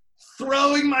I'm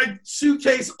throwing my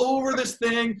suitcase over this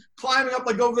thing, climbing up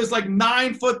over this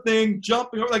 9-foot thing,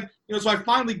 jumping over so I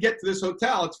finally get to this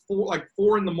hotel. It's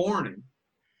 4 in the morning.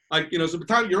 So by the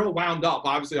time you're all wound up,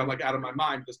 obviously I'm out of my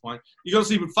mind at this point. You go to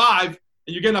sleep at 5 and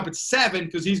you're getting up at 7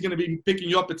 because he's going to be picking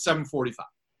you up at 7:45.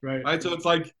 Right. So it's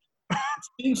it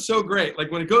seems so great.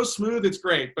 When it goes smooth, it's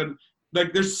great. But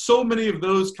there's so many of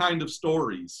those kind of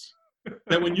stories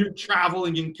that when you're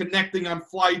traveling and connecting on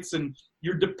flights and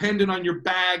you're dependent on your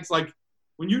bags,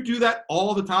 when you do that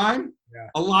all the time,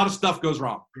 a lot of stuff goes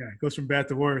wrong. Yeah, it goes from bad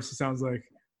to worse, it sounds like.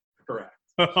 Correct.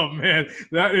 Oh, man,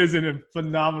 that is a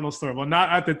phenomenal story. Well, not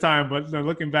at the time, but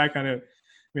looking back on it,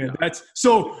 man, that's –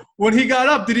 so when he got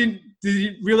up, did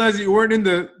he realize that you weren't in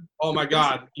the – Oh, my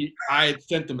God. I had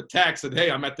sent him a text, said, hey,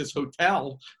 I'm at this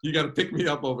hotel. You got to pick me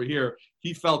up over here.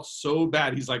 He felt so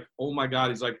bad. He's like, oh, my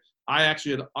God. He's like, I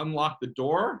actually had unlocked the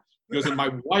door. He goes, and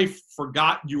my wife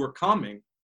forgot you were coming.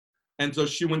 And so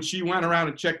when she went around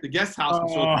and checked the guest house and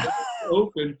saw the door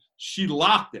open, she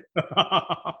locked it.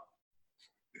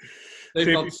 They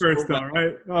Safety felt first, though,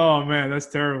 right? Oh, man, that's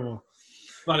terrible.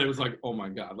 But it was like, oh, my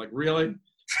God. Like, really?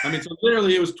 I mean, so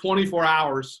literally it was 24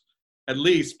 hours at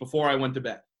least before I went to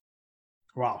bed.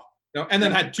 Wow. You know, and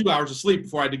then had 2 hours of sleep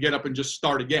before I had to get up and just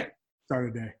start again. Start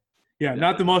a day. Yeah,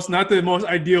 not the most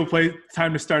ideal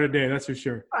time to start a day, that's for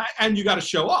sure. And you got to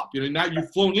show up. You know, now you've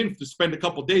flown in to spend a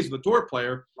couple of days with a tour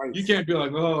player. Right. You can't be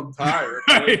like, oh, I'm tired.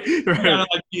 Right. You gotta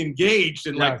like be engaged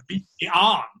and like be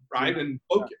on, right, and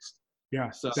focused.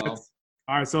 Yeah. So all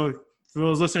right. So for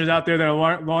those listeners out there that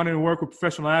are wanting to work with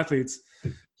professional athletes,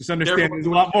 just understand there's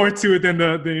a lot more to it than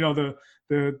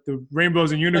the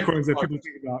rainbows and unicorns that people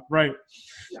think about. Right.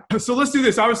 Yeah. So let's do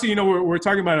this. Obviously, we're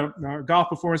talking about a golf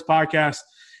performance podcast.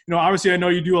 Obviously I know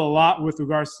you do a lot with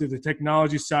regards to the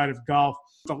technology side of golf.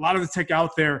 There's a lot of the tech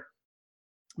out there.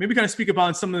 Maybe kind of speak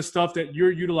about some of the stuff that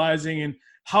you're utilizing and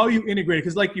how you integrate it.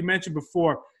 Because like you mentioned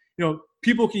before,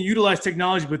 people can utilize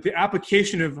technology, but the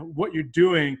application of what you're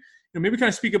doing, maybe kind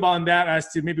of speak about that as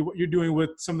to maybe what you're doing with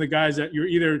some of the guys that you're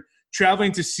either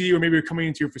traveling to see or maybe you're coming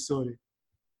into your facility.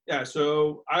 Yeah.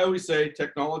 So I always say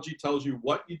technology tells you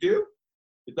what you do.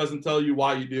 It doesn't tell you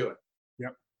why you do it.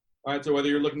 Yep. All right, so whether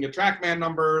you're looking at TrackMan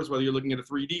numbers, whether you're looking at a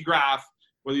 3D graph,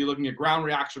 whether you're looking at ground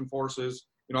reaction forces,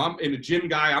 I'm in a gym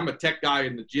guy. I'm a tech guy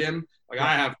in the gym. Like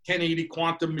I have 1080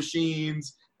 quantum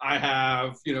machines. I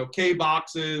have, K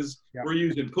boxes. Yep. We're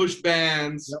using push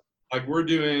bands. Yep. Like we're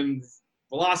doing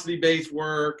velocity-based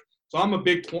work. So I'm a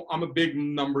big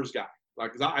numbers guy.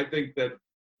 Like, 'cause I think that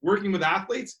working with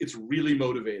athletes, it's really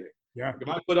motivating. Yeah. Like if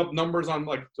I put up numbers on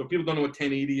so people don't know what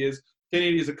 1080 is.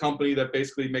 1080 is a company that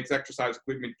basically makes exercise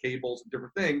equipment, cables, and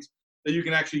different things that you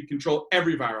can actually control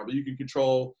every variable. You can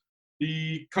control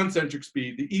the concentric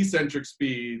speed, the eccentric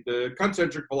speed, the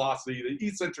concentric velocity, the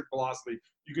eccentric velocity.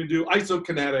 You can do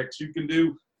isokinetics. You can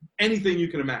do anything you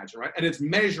can imagine, right? And it's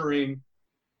measuring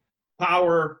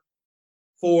power,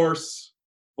 force,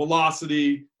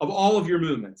 velocity of all of your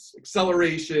movements,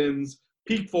 accelerations,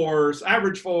 peak force,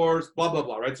 average force, blah, blah,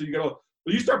 blah, right? So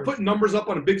you start putting numbers up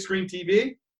on a big screen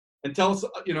TV, and tell us,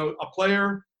 a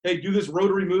player, hey, do this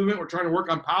rotary movement. We're trying to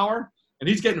work on power. And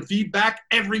he's getting feedback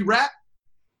every rep.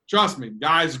 Trust me,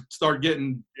 guys start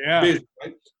getting busy,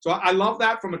 right? So I love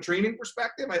that from a training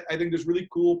perspective. I think there's really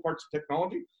cool parts of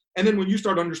technology. And then when you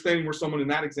start understanding where someone in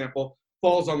that example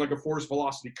falls on like a force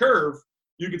velocity curve,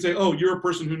 you can say, oh, you're a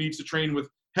person who needs to train with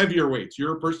heavier weights.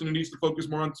 You're a person who needs to focus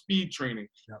more on speed training.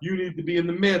 Yep. You need to be in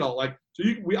the middle. I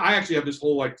actually have this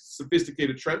whole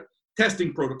sophisticated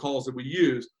testing protocols that we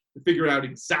use to figure out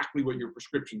exactly what your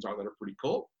prescriptions are that are pretty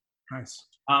cool. Nice.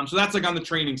 So that's on the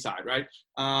training side, right?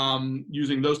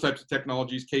 Using those types of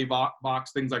technologies,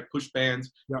 K-Box, things like push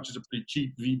bands, which is a pretty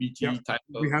cheap VBT type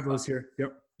of. We have those here.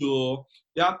 Yep. Tool.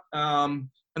 Yep. And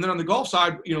then on the golf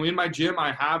side, in my gym,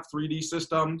 I have 3D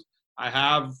systems. I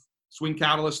have Swing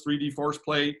Catalyst 3D force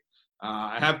plate.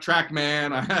 I have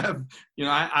TrackMan. I have,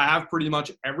 I have pretty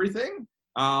much everything.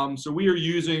 So we are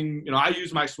using, I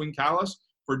use my Swing Catalyst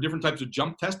for different types of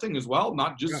jump testing as well,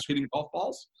 not just hitting golf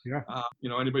balls. Yeah.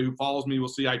 Anybody who follows me will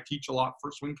see I teach a lot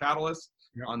for Swing Catalyst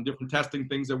on different testing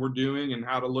things that we're doing and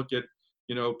how to look at,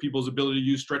 people's ability to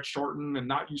use stretch shorten and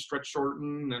not use stretch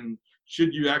shorten. And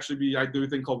should you actually I do a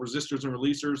thing called resistors and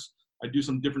releasers. I do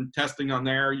some different testing on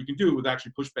there. You can do it with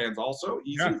actually push bands also,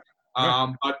 easy.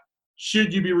 Yeah. But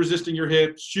should you be resisting your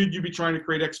hips? Should you be trying to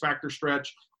create X factor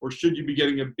stretch? Or should you be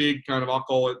getting a big kind of, I'll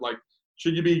call it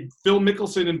should you be Phil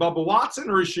Mickelson and Bubba Watson,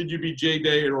 or should you be Jay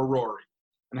Day or Rory?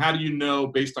 And how do you know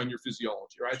based on your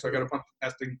physiology, right? So I got a bunch of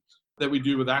testing that we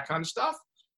do with that kind of stuff.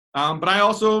 But I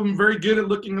also am very good at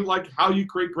looking at how you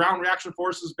create ground reaction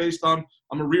forces based on,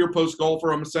 I'm a rear post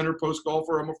golfer, I'm a center post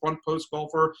golfer, I'm a front post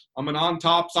golfer, I'm an on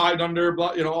top, side under,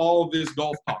 blah, all of this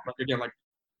golf talk.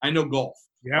 I know golf,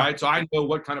 right? So I know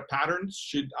what kind of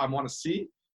patterns I want to see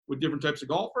with different types of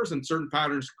golfers, and certain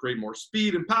patterns create more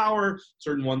speed and power.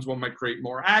 Certain ones might create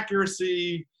more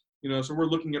accuracy. So we're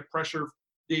looking at pressure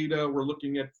data, we're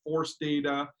looking at force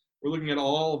data, we're looking at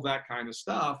all of that kind of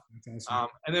stuff. Awesome.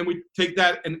 And then we take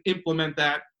that and implement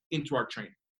that into our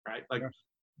training, right?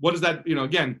 What is that?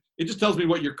 Again, it just tells me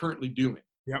what you're currently doing.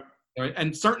 Yep. Right?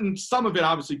 And some of it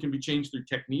obviously can be changed through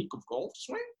technique of golf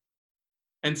swing,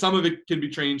 and some of it can be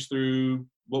changed through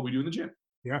what we do in the gym.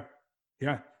 Yeah.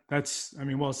 Yeah. That's,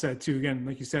 well said too. Again,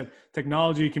 like you said,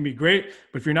 technology can be great,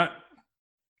 but if you're not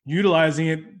utilizing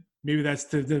it, maybe that's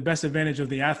the best advantage of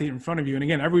the athlete in front of you. And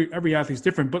again, every athlete's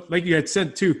different, but like you had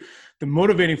said too, the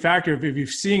motivating factor of if you're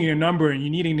seeing your number and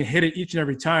you're needing to hit it each and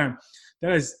every time,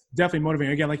 that is definitely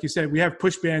motivating. Again, like you said, we have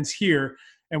push bands here,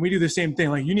 And we do the same thing.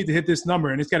 Like, you need to hit this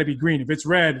number and it's got to be green. If it's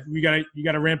red, you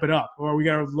got to ramp it up, or we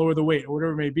got to lower the weight, or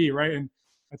whatever it may be. Right. And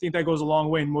I think that goes a long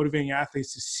way in motivating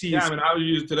athletes to see. Yeah. I mean,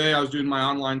 I was doing my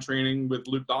online training with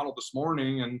Luke Donald this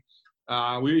morning, and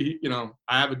I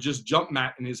have a just jump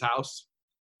mat in his house,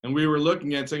 and we were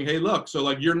looking at saying, hey, look, so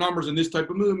like your numbers in this type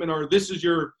of movement, or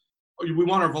we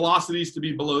want our velocities to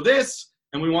be below this,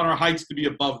 and we want our heights to be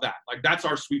above that. Like, that's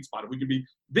our sweet spot. If we can be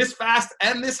this fast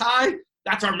and this high,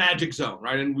 that's our magic zone,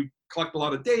 right? And we collect a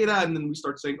lot of data, and then we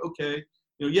start saying, okay,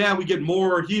 we get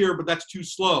more here, but that's too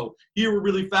slow. Here we're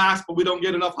really fast, but we don't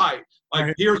get enough height.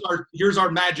 Like, right. here's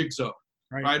our magic zone,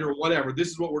 right? Or whatever. This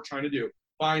is what we're trying to do.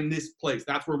 Find this place.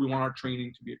 That's where we want our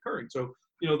training to be occurring. So,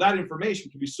 that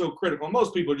information can be so critical.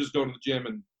 Most people are just going to the gym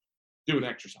and doing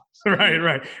exercise.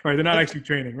 Right. They're not actually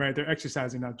training, right? They're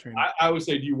exercising, not training. I would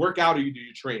say, do you work out or do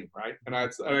you train, right? And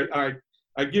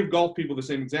I give golf people the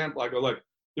same example. I go, look,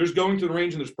 there's going to the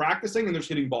range and there's practicing and there's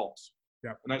hitting balls.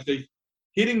 Yeah. And I say,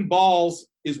 hitting balls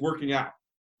is working out.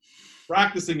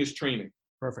 Practicing is training.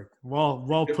 Perfect.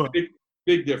 Well put.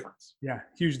 Big difference. Yeah,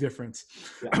 huge difference.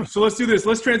 Yeah. So let's do this.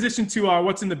 Let's transition to our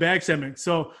what's in the bag segment.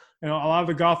 So, a lot of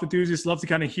the golf enthusiasts love to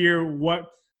kind of hear what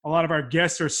a lot of our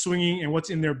guests are swinging and what's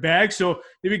in their bag. So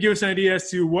maybe give us an idea as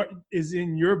to what is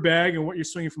in your bag and what you're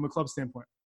swinging from a club standpoint.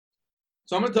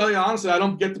 So I'm going to tell you honestly, I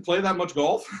don't get to play that much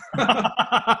golf.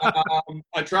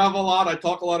 I travel a lot. I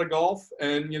talk a lot of golf.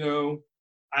 And,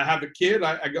 I have a kid.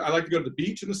 I like to go to the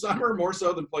beach in the summer more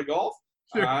so than play golf.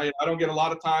 Sure. I don't get a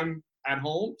lot of time at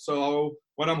home. So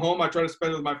when I'm home, I try to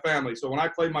spend it with my family. So when I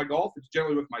play my golf, it's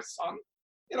generally with my son.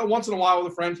 Once in a while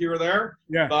with a friend here or there.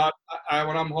 Yeah. But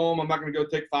when I'm home, I'm not going to go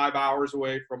take 5 hours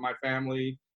away from my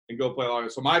family and go play along.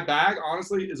 So my bag,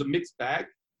 honestly, is a mixed bag.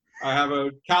 I have a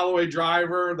Callaway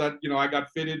driver that, I got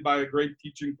fitted by a great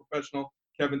teaching professional,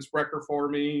 Kevin Sprecher, for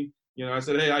me. I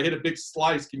said, hey, I hit a big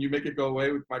slice. Can you make it go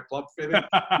away with my club fitting?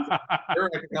 Sure,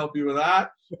 I can help you with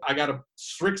that. I got a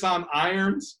Strixon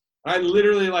irons. I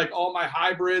literally, like, all my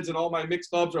hybrids and all my mixed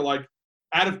clubs are like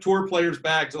out of tour players'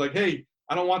 bags. They're like, hey,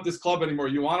 I don't want this club anymore.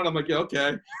 You want it? I'm like, yeah,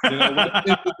 okay.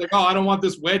 Like, oh, I don't want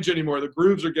this wedge anymore. The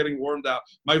grooves are getting warmed out.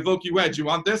 My Vokey wedge, you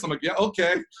want this? I'm like, yeah,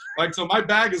 okay. Like, so my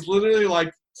bag is literally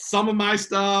like some of my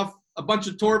stuff, a bunch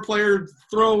of tour player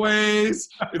throwaways.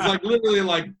 It's like literally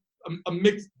like a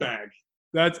mixed bag.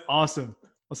 That's awesome.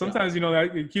 Well, sometimes,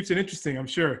 that it keeps it interesting, I'm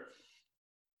sure.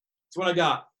 That's what I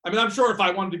got. I mean, I'm sure if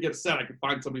I wanted to get set, I could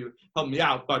find somebody to help me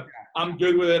out, but I'm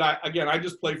good with it. I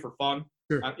just play for fun.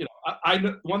 Sure. I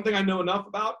know one thing I know enough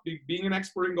about being an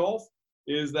expert in golf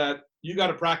is that you got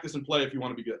to practice and play if you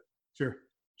want to be good. Sure.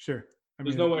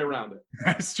 There's no way around it.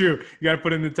 That's true. You got to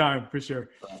put in the time for sure.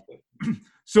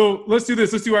 So let's do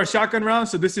this. Let's do our shotgun round.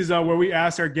 So this is where we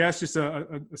ask our guests just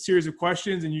a series of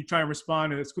questions, and you try and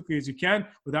respond as quickly as you can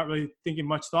without really thinking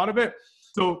much thought of it.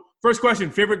 So first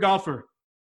question: favorite golfer?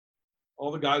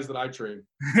 All the guys that I train.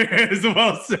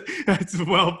 That's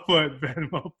well put, Ben.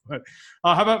 Well put.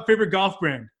 How about favorite golf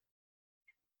brand?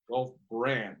 Golf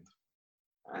brand?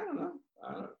 I don't know.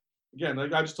 Again,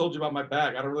 like I just told you about my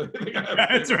bag. I don't really think I have.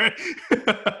 That's right.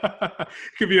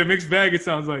 Could be a mixed bag, it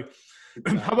sounds like.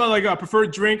 Exactly. How about like a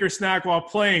preferred drink or snack while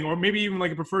playing, or maybe even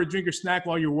like a preferred drink or snack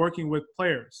while you're working with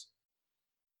players?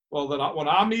 Well, then what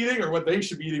I'm eating or what they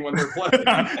should be eating when they're playing?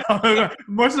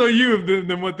 More so you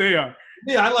than what they are.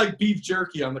 Yeah, I like beef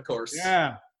jerky on the course.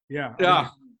 Yeah.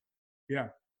 That's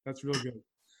really good.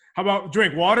 How about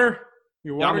drink? Water?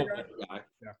 Your water I'm a water guy.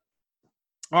 Yeah.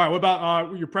 All right. What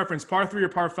about your preference? Par 3 or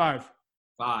par 5?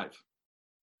 5.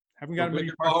 Haven't gotten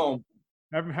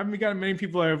many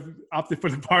people have opted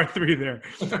for the par 3 there.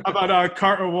 How about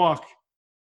cart or walk?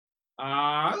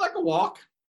 I like a walk.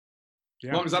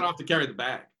 Yeah. As long as I don't have to carry the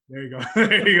bag. There you go.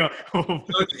 There you go.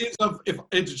 So if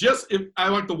I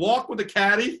like to walk with a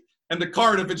caddy and the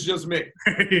cart if it's just me.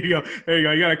 There you go.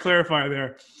 You got to clarify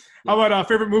there. How about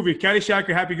favorite movie? Caddyshack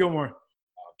or Happy Gilmore?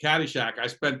 Caddyshack.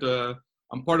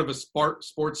 I'm part of a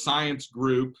sports science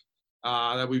group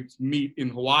that we meet in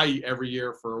Hawaii every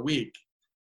year for a week.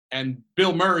 And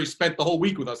Bill Murray spent the whole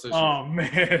week with us this year. Oh,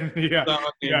 man. Yeah. So,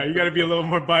 you got to be a little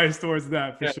more biased towards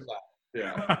that for sure.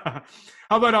 Yeah.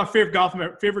 How about favorite golf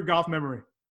memory?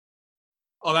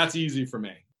 Oh, that's easy for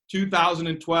me.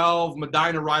 2012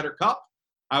 Medina Ryder Cup.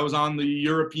 I was on the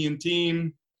European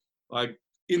team, like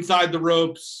inside the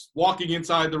ropes, walking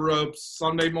inside the ropes,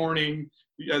 Sunday morning.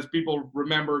 As people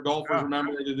remember, golfers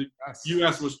remember, the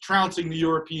U.S. was trouncing the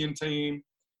European team.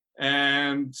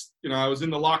 And, I was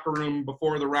in the locker room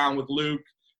before the round with Luke,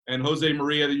 and Jose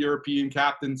Maria, the European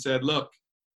captain, said, look,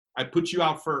 I put you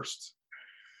out first.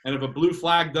 And if a blue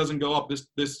flag doesn't go up,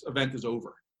 this event is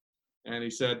over. And he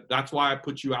said, that's why I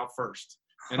put you out first.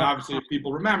 And obviously, if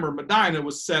people remember, Medina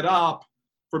was set up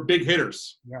for big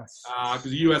hitters. Yes.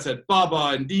 Because the U.S. had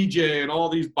Bubba and DJ and all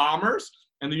these bombers,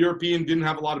 and the European didn't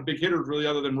have a lot of big hitters really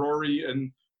other than Rory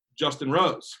and Justin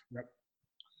Rose. Yep.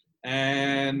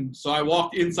 And so I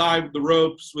walked inside the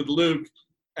ropes with Luke,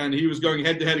 and he was going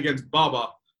head-to-head against Bubba,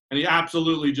 and he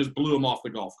absolutely just blew him off the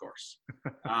golf course.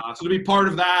 So to be part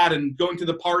of that and going to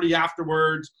the party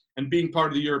afterwards and being part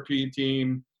of the European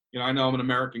team, I know I'm an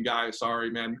American guy.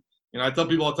 Sorry, man. I tell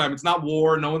people all the time, it's not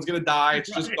war. No one's going to die. It's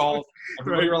just golf.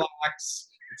 Everybody relax.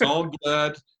 It's all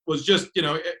good. It was just,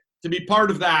 to be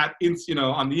part of that,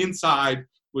 on the inside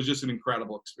was just an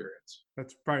incredible experience.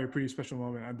 That's probably a pretty special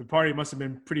moment. The party must have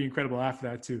been pretty incredible after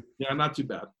that too. Yeah, not too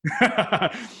bad.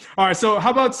 All right. So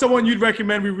how about someone you'd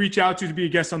recommend we reach out to be a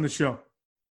guest on the show?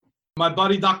 My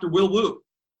buddy, Dr. Will Wu.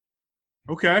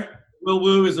 Okay. Will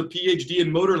Wu is a PhD in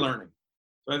motor learning.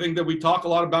 So I think that we talk a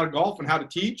lot about golf and how to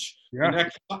teach. Yeah.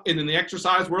 And in the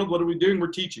exercise world, what are we doing? We're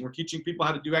teaching. We're teaching people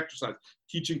how to do exercise,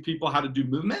 teaching people how to do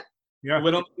movement. Yeah. We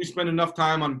don't spend enough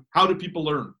time on how do people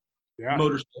learn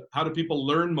motor skills. How do people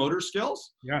learn motor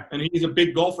skills? Yeah. And he's a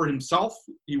big golfer himself.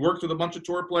 He works with a bunch of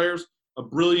tour players, a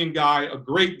brilliant guy, a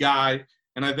great guy.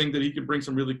 And I think that he could bring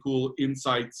some really cool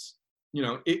insights,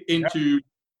 into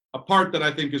a part that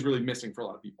I think is really missing for a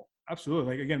lot of people.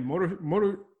 Absolutely. Like, again,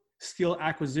 motor skill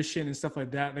acquisition and stuff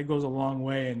like that goes a long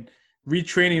way. And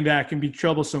retraining that can be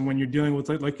troublesome when you're dealing with,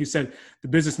 like you said, the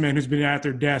businessman who's been at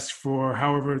their desk for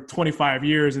however 25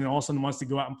 years and all of a sudden wants to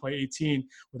go out and play 18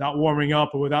 without warming up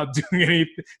or without doing any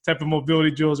type of mobility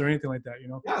drills or anything like that,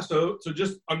 Yeah, so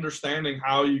just understanding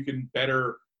how you can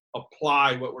better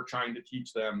apply what we're trying to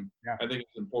teach them, I think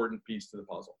it's an important piece to the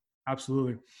puzzle.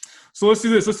 Absolutely. So let's do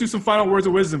this. Let's do some final words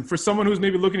of wisdom. For someone who's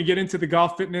maybe looking to get into the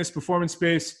golf fitness performance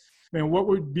space, man, what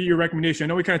would be your recommendation? I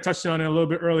know we kind of touched on it a little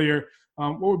bit earlier.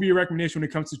 What would be your recommendation when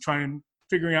it comes to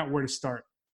figuring out where to start?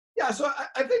 Yeah, so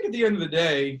I think at the end of the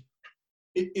day,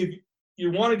 if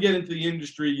you want to get into the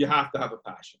industry, you have to have a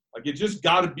passion. Like, it just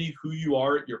got to be who you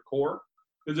are at your core.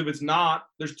 Because if it's not,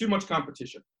 there's too much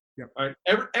competition. Yep. Right?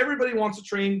 Everybody wants to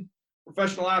train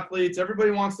professional athletes.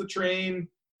 Everybody wants to train,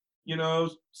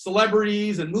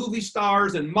 celebrities and movie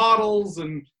stars and models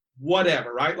and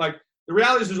whatever, right? Like, the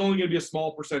reality is there's only going to be a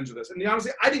small percentage of this. And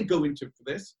honestly, I didn't go into it for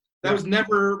this. That was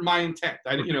never my intent.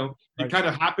 It kind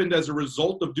of happened as a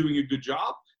result of doing a good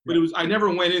job. But I never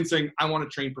went in saying, I want to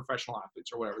train professional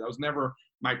athletes or whatever. That was never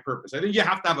my purpose. I think you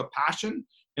have to have a passion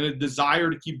and a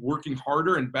desire to keep working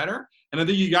harder and better. And I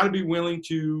think you got to be willing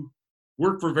to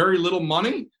work for very little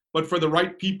money, but for the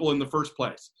right people in the first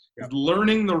place. Yeah.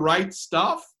 Learning the right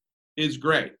stuff is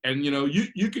great. And,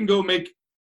 you can go make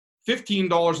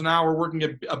 $15 an hour working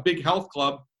at a big health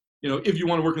club, if you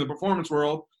want to work in the performance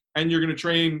world, and you're going to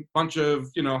train a bunch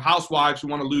of, housewives who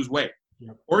want to lose weight.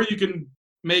 Yep. Or you can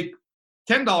make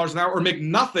 $10 an hour or make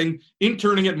nothing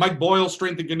interning at Mike Boyle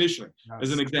Strength and Conditioning,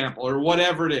 as an example, or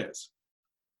whatever it is.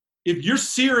 If you're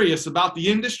serious about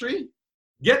the industry,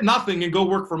 get nothing and go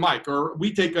work for Mike, or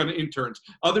we take on interns.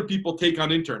 Other people take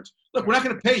on interns. Look, we're not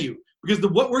going to pay you because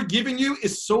what we're giving you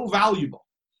is so valuable.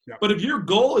 Yep. But if your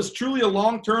goal is truly a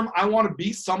long-term, I want to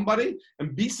be somebody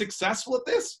and be successful at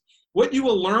this, what you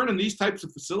will learn in these types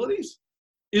of facilities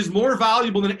is more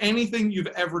valuable than anything you've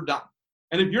ever done.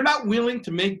 And if you're not willing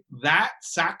to make that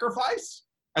sacrifice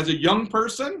as a young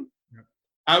person,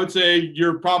 I would say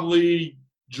you're probably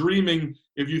dreaming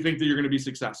if you think that you're going to be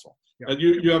successful.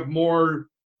 You have more,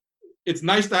 it's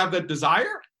nice to have that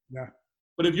desire,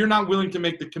 but if you're not willing to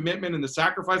make the commitment and the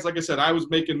sacrifice, like I said, I was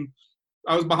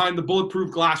behind the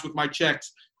bulletproof glass with my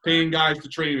checks, paying guys to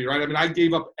train me, right? I mean, I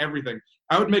gave up everything.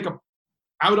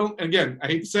 Again, I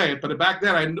hate to say it, but back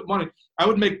then I had no money. I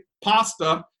would make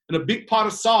pasta and a big pot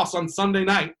of sauce on Sunday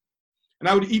night, and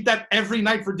I would eat that every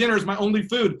night for dinner as my only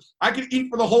food. I could eat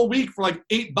for the whole week for like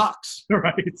 $8.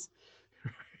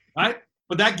 Right?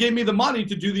 But that gave me the money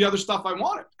to do the other stuff I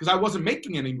wanted because I wasn't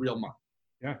making any real money.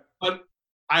 Yeah. But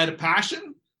I had a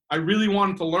passion. I really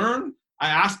wanted to learn. I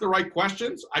asked the right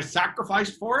questions. I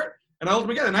sacrificed for it. And I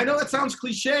ultimately get it. And I know that sounds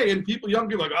cliche, and young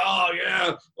people are like, oh,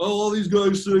 yeah, all these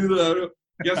guys say that.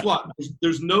 Guess what?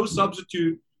 There's no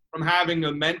substitute from having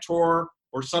a mentor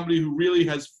or somebody who really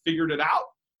has figured it out.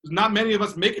 Not many of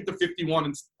us make it to 51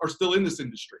 and are still in this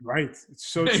industry. Right.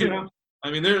 It's so true. I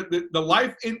mean, the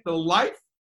life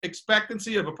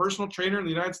expectancy of a personal trainer in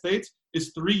the United States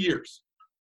is 3 years.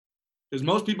 Because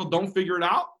most people don't figure it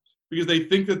out because they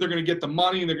think that they're going to get the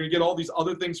money and they're going to get all these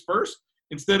other things first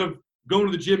instead of going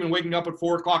to the gym and waking up at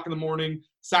 4 o'clock in the morning,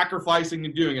 sacrificing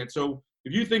and doing it. So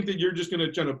if you think that you're just going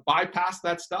to try to bypass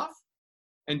that stuff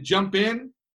and jump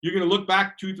in, you're going to look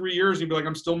back 2-3 years and be like,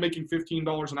 I'm still making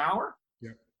 $15 an hour. Yeah.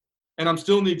 and I'm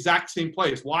still in the exact same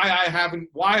place. Why have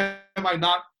I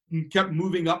not kept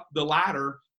moving up the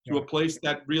ladder to a place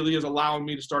that really is allowing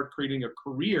me to start creating a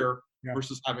career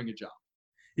versus having a job?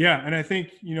 Yeah. And I think,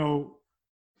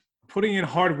 putting in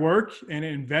hard work and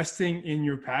investing in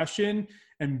your passion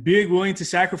and being willing to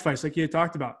sacrifice, like you had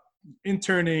talked about,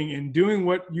 interning and doing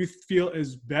what you feel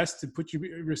is best to put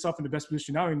yourself in the best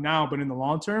position, not only now, but in the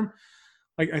long term.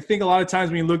 Like, I think a lot of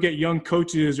times when you look at young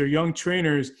coaches or young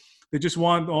trainers, they just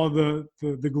want all the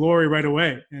glory right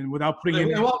away and without putting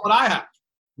in what I have.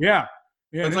 Yeah.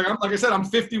 It's like I said, I'm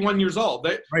 51 years old.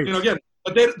 Again,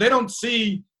 but they don't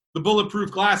see the bulletproof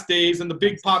glass days and the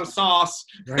big pot of sauce.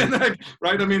 Right.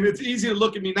 Right. I mean, it's easy to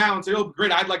look at me now and say, oh,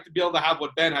 great, I'd like to be able to have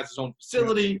what Ben has, his own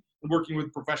facility and working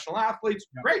with professional athletes.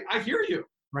 Yeah. Great. I hear you.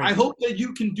 Right. I hope that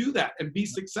you can do that and be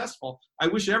successful. I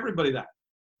wish everybody that.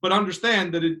 But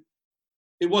understand that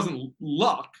it wasn't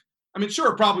luck. I mean,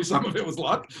 sure, probably some of it was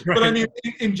luck. Right. But I mean,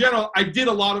 in general, I did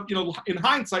a lot of, in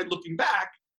hindsight, looking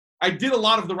back, I did a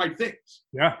lot of the right things.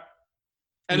 Yeah.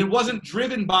 And it wasn't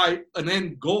driven by an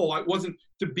end goal. It wasn't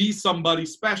to be somebody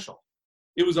special.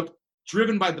 It was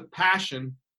driven by the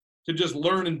passion to just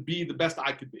learn and be the best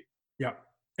I could be. Yeah.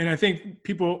 And I think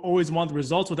people always want the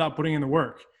results without putting in the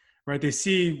work, right? They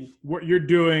see what you're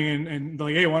doing and they're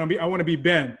like, hey, I want to be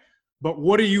Ben. But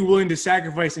what are you willing to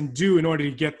sacrifice and do in order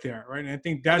to get there, right? And I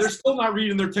think they're still not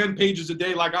reading their 10 pages a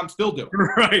day like I'm still doing.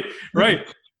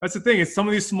 Right. That's the thing. It's some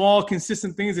of these small,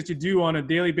 consistent things that you do on a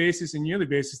daily basis and yearly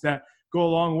basis that go a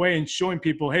long way in showing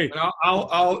people, hey. And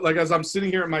I'll like, as I'm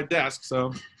sitting here at my desk,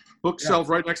 so bookshelf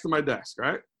right next to my desk,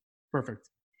 right? Perfect.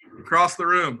 Across the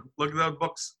room, look at the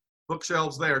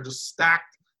bookshelves there, just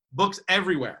stacked books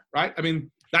everywhere, right? I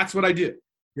mean, that's what I do.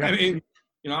 Yeah. I mean,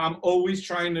 I'm always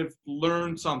trying to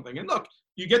learn something. And look,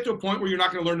 you get to a point where you're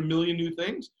not going to learn a million new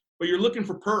things, but you're looking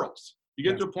for pearls. You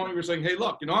get to a point where you're saying, hey,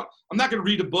 look, you know what? I'm not going to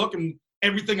read a book and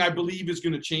everything I believe is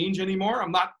going to change anymore.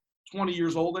 I'm not 20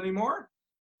 years old anymore.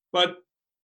 But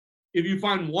if you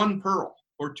find one pearl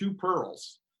or two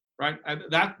pearls, right,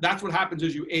 that's what happens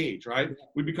as you age, right?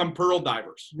 We become pearl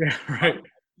divers. Yeah, right.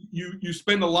 You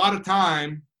spend a lot of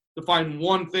time to find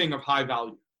one thing of high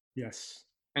value. Yes.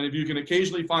 And if you can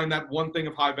occasionally find that one thing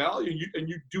of high value and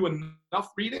you do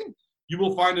enough reading, you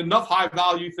will find enough high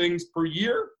value things per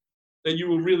year that you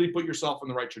will really put yourself in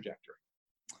the right trajectory.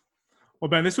 Well,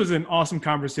 Ben, this was an awesome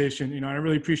conversation. I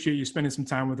really appreciate you spending some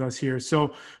time with us here.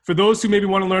 So for those who maybe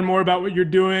want to learn more about what you're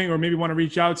doing or maybe want to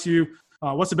reach out to you,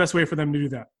 what's the best way for them to do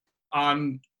that?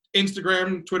 On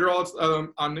Instagram, Twitter,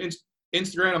 on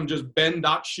Instagram, I'm just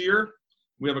ben.shear.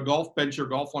 We have a Ben Shear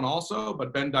Golf one also,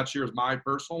 but ben.shear is my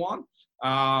personal one.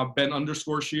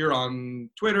 Ben_Shear on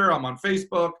Twitter. I'm on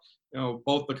Facebook,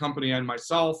 both the company and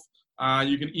myself.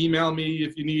 You can email me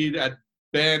if you need at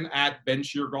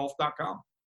ben@bensheargolf.com.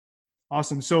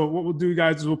 Awesome. So what we'll do,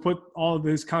 guys, is we'll put all of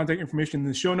this contact information in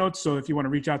the show notes. So if you want to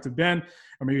reach out to Ben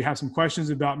or maybe have some questions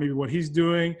about maybe what he's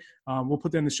doing, we'll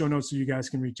put that in the show notes so you guys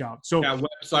can reach out. So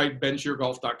website,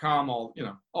 bensheargolf.com,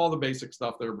 all the basic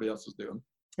stuff that everybody else is doing.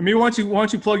 And maybe why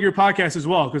don't you plug your podcast as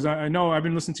well? Because I know I've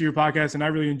been listening to your podcast and I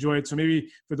really enjoy it. So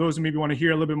maybe for those who maybe want to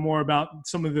hear a little bit more about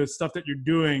some of the stuff that you're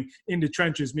doing in the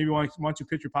trenches, maybe why don't you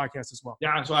pitch your podcast as well?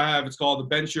 Yeah, so it's called the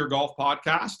Ben Shear Golf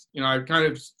Podcast. I kind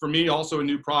of, for me, also a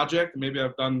new project. Maybe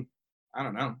I've done,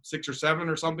 6 or 7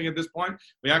 or something at this point.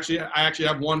 I actually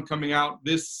have one coming out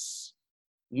this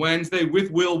Wednesday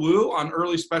with Will Wu on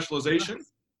early specialization.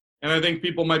 And I think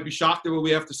people might be shocked at what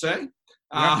we have to say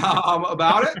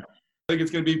about it. I think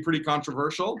it's going to be pretty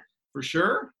controversial for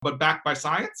sure, but backed by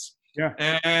science. Yeah.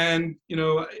 And,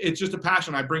 it's just a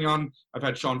passion. I've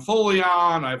had Sean Foley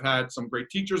on, I've had some great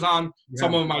teachers on. Yeah.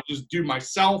 Some of them I just do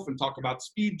myself and talk about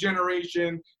speed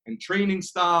generation and training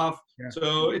stuff. Yeah.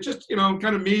 So it's just,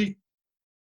 kind of me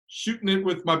shooting it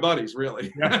with my buddies,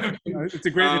 really. Yeah. It's a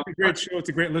great show. It's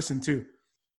a great listen too.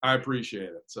 I appreciate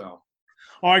it. So.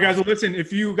 All right, guys. Well, listen,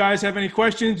 if you guys have any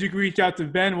questions, you can reach out to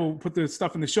Ben. We'll put the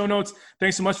stuff in the show notes.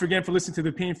 Thanks so much for listening to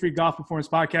the Pain Free Golf Performance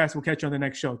Podcast. We'll catch you on the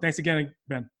next show. Thanks again,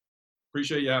 Ben.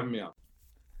 Appreciate you having me on.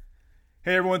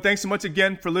 Hey, everyone. Thanks so much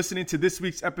again for listening to this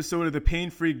week's episode of the Pain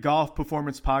Free Golf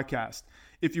Performance Podcast.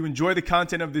 If you enjoy the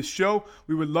content of this show,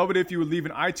 we would love it if you would leave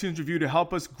an iTunes review to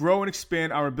help us grow and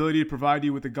expand our ability to provide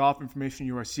you with the golf information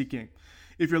you are seeking.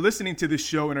 If you're listening to this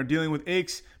show and are dealing with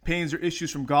aches, pains, or issues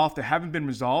from golf that haven't been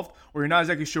resolved, or you're not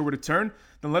exactly sure where to turn,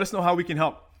 then let us know how we can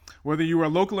help. Whether you are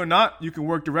local or not, you can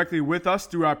work directly with us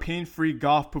through our Pain-Free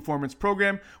Golf Performance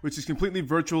Program, which is completely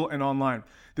virtual and online.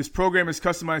 This program is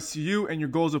customized to you and your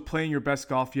goals of playing your best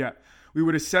golf yet. We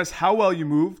would assess how well you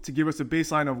move to give us a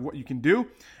baseline of what you can do,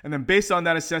 and then based on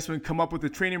that assessment, come up with a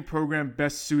training program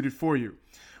best suited for you.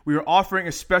 we are offering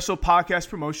a special podcast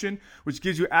promotion, which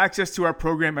gives you access to our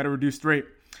program at a reduced rate.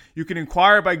 You can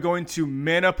inquire by going to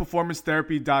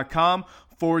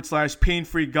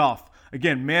manaperformancetherapy.com/pain-free golf.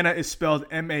 Again, Mana is spelled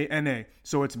M-A-N-A.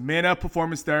 So it's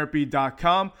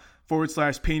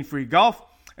manaperformancetherapy.com/pain-free golf,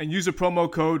 and use a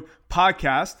promo code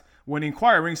podcast when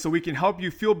inquiring so we can help you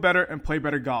feel better and play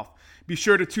better golf. Be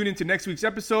sure to tune into next week's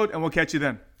episode, and we'll catch you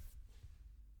then.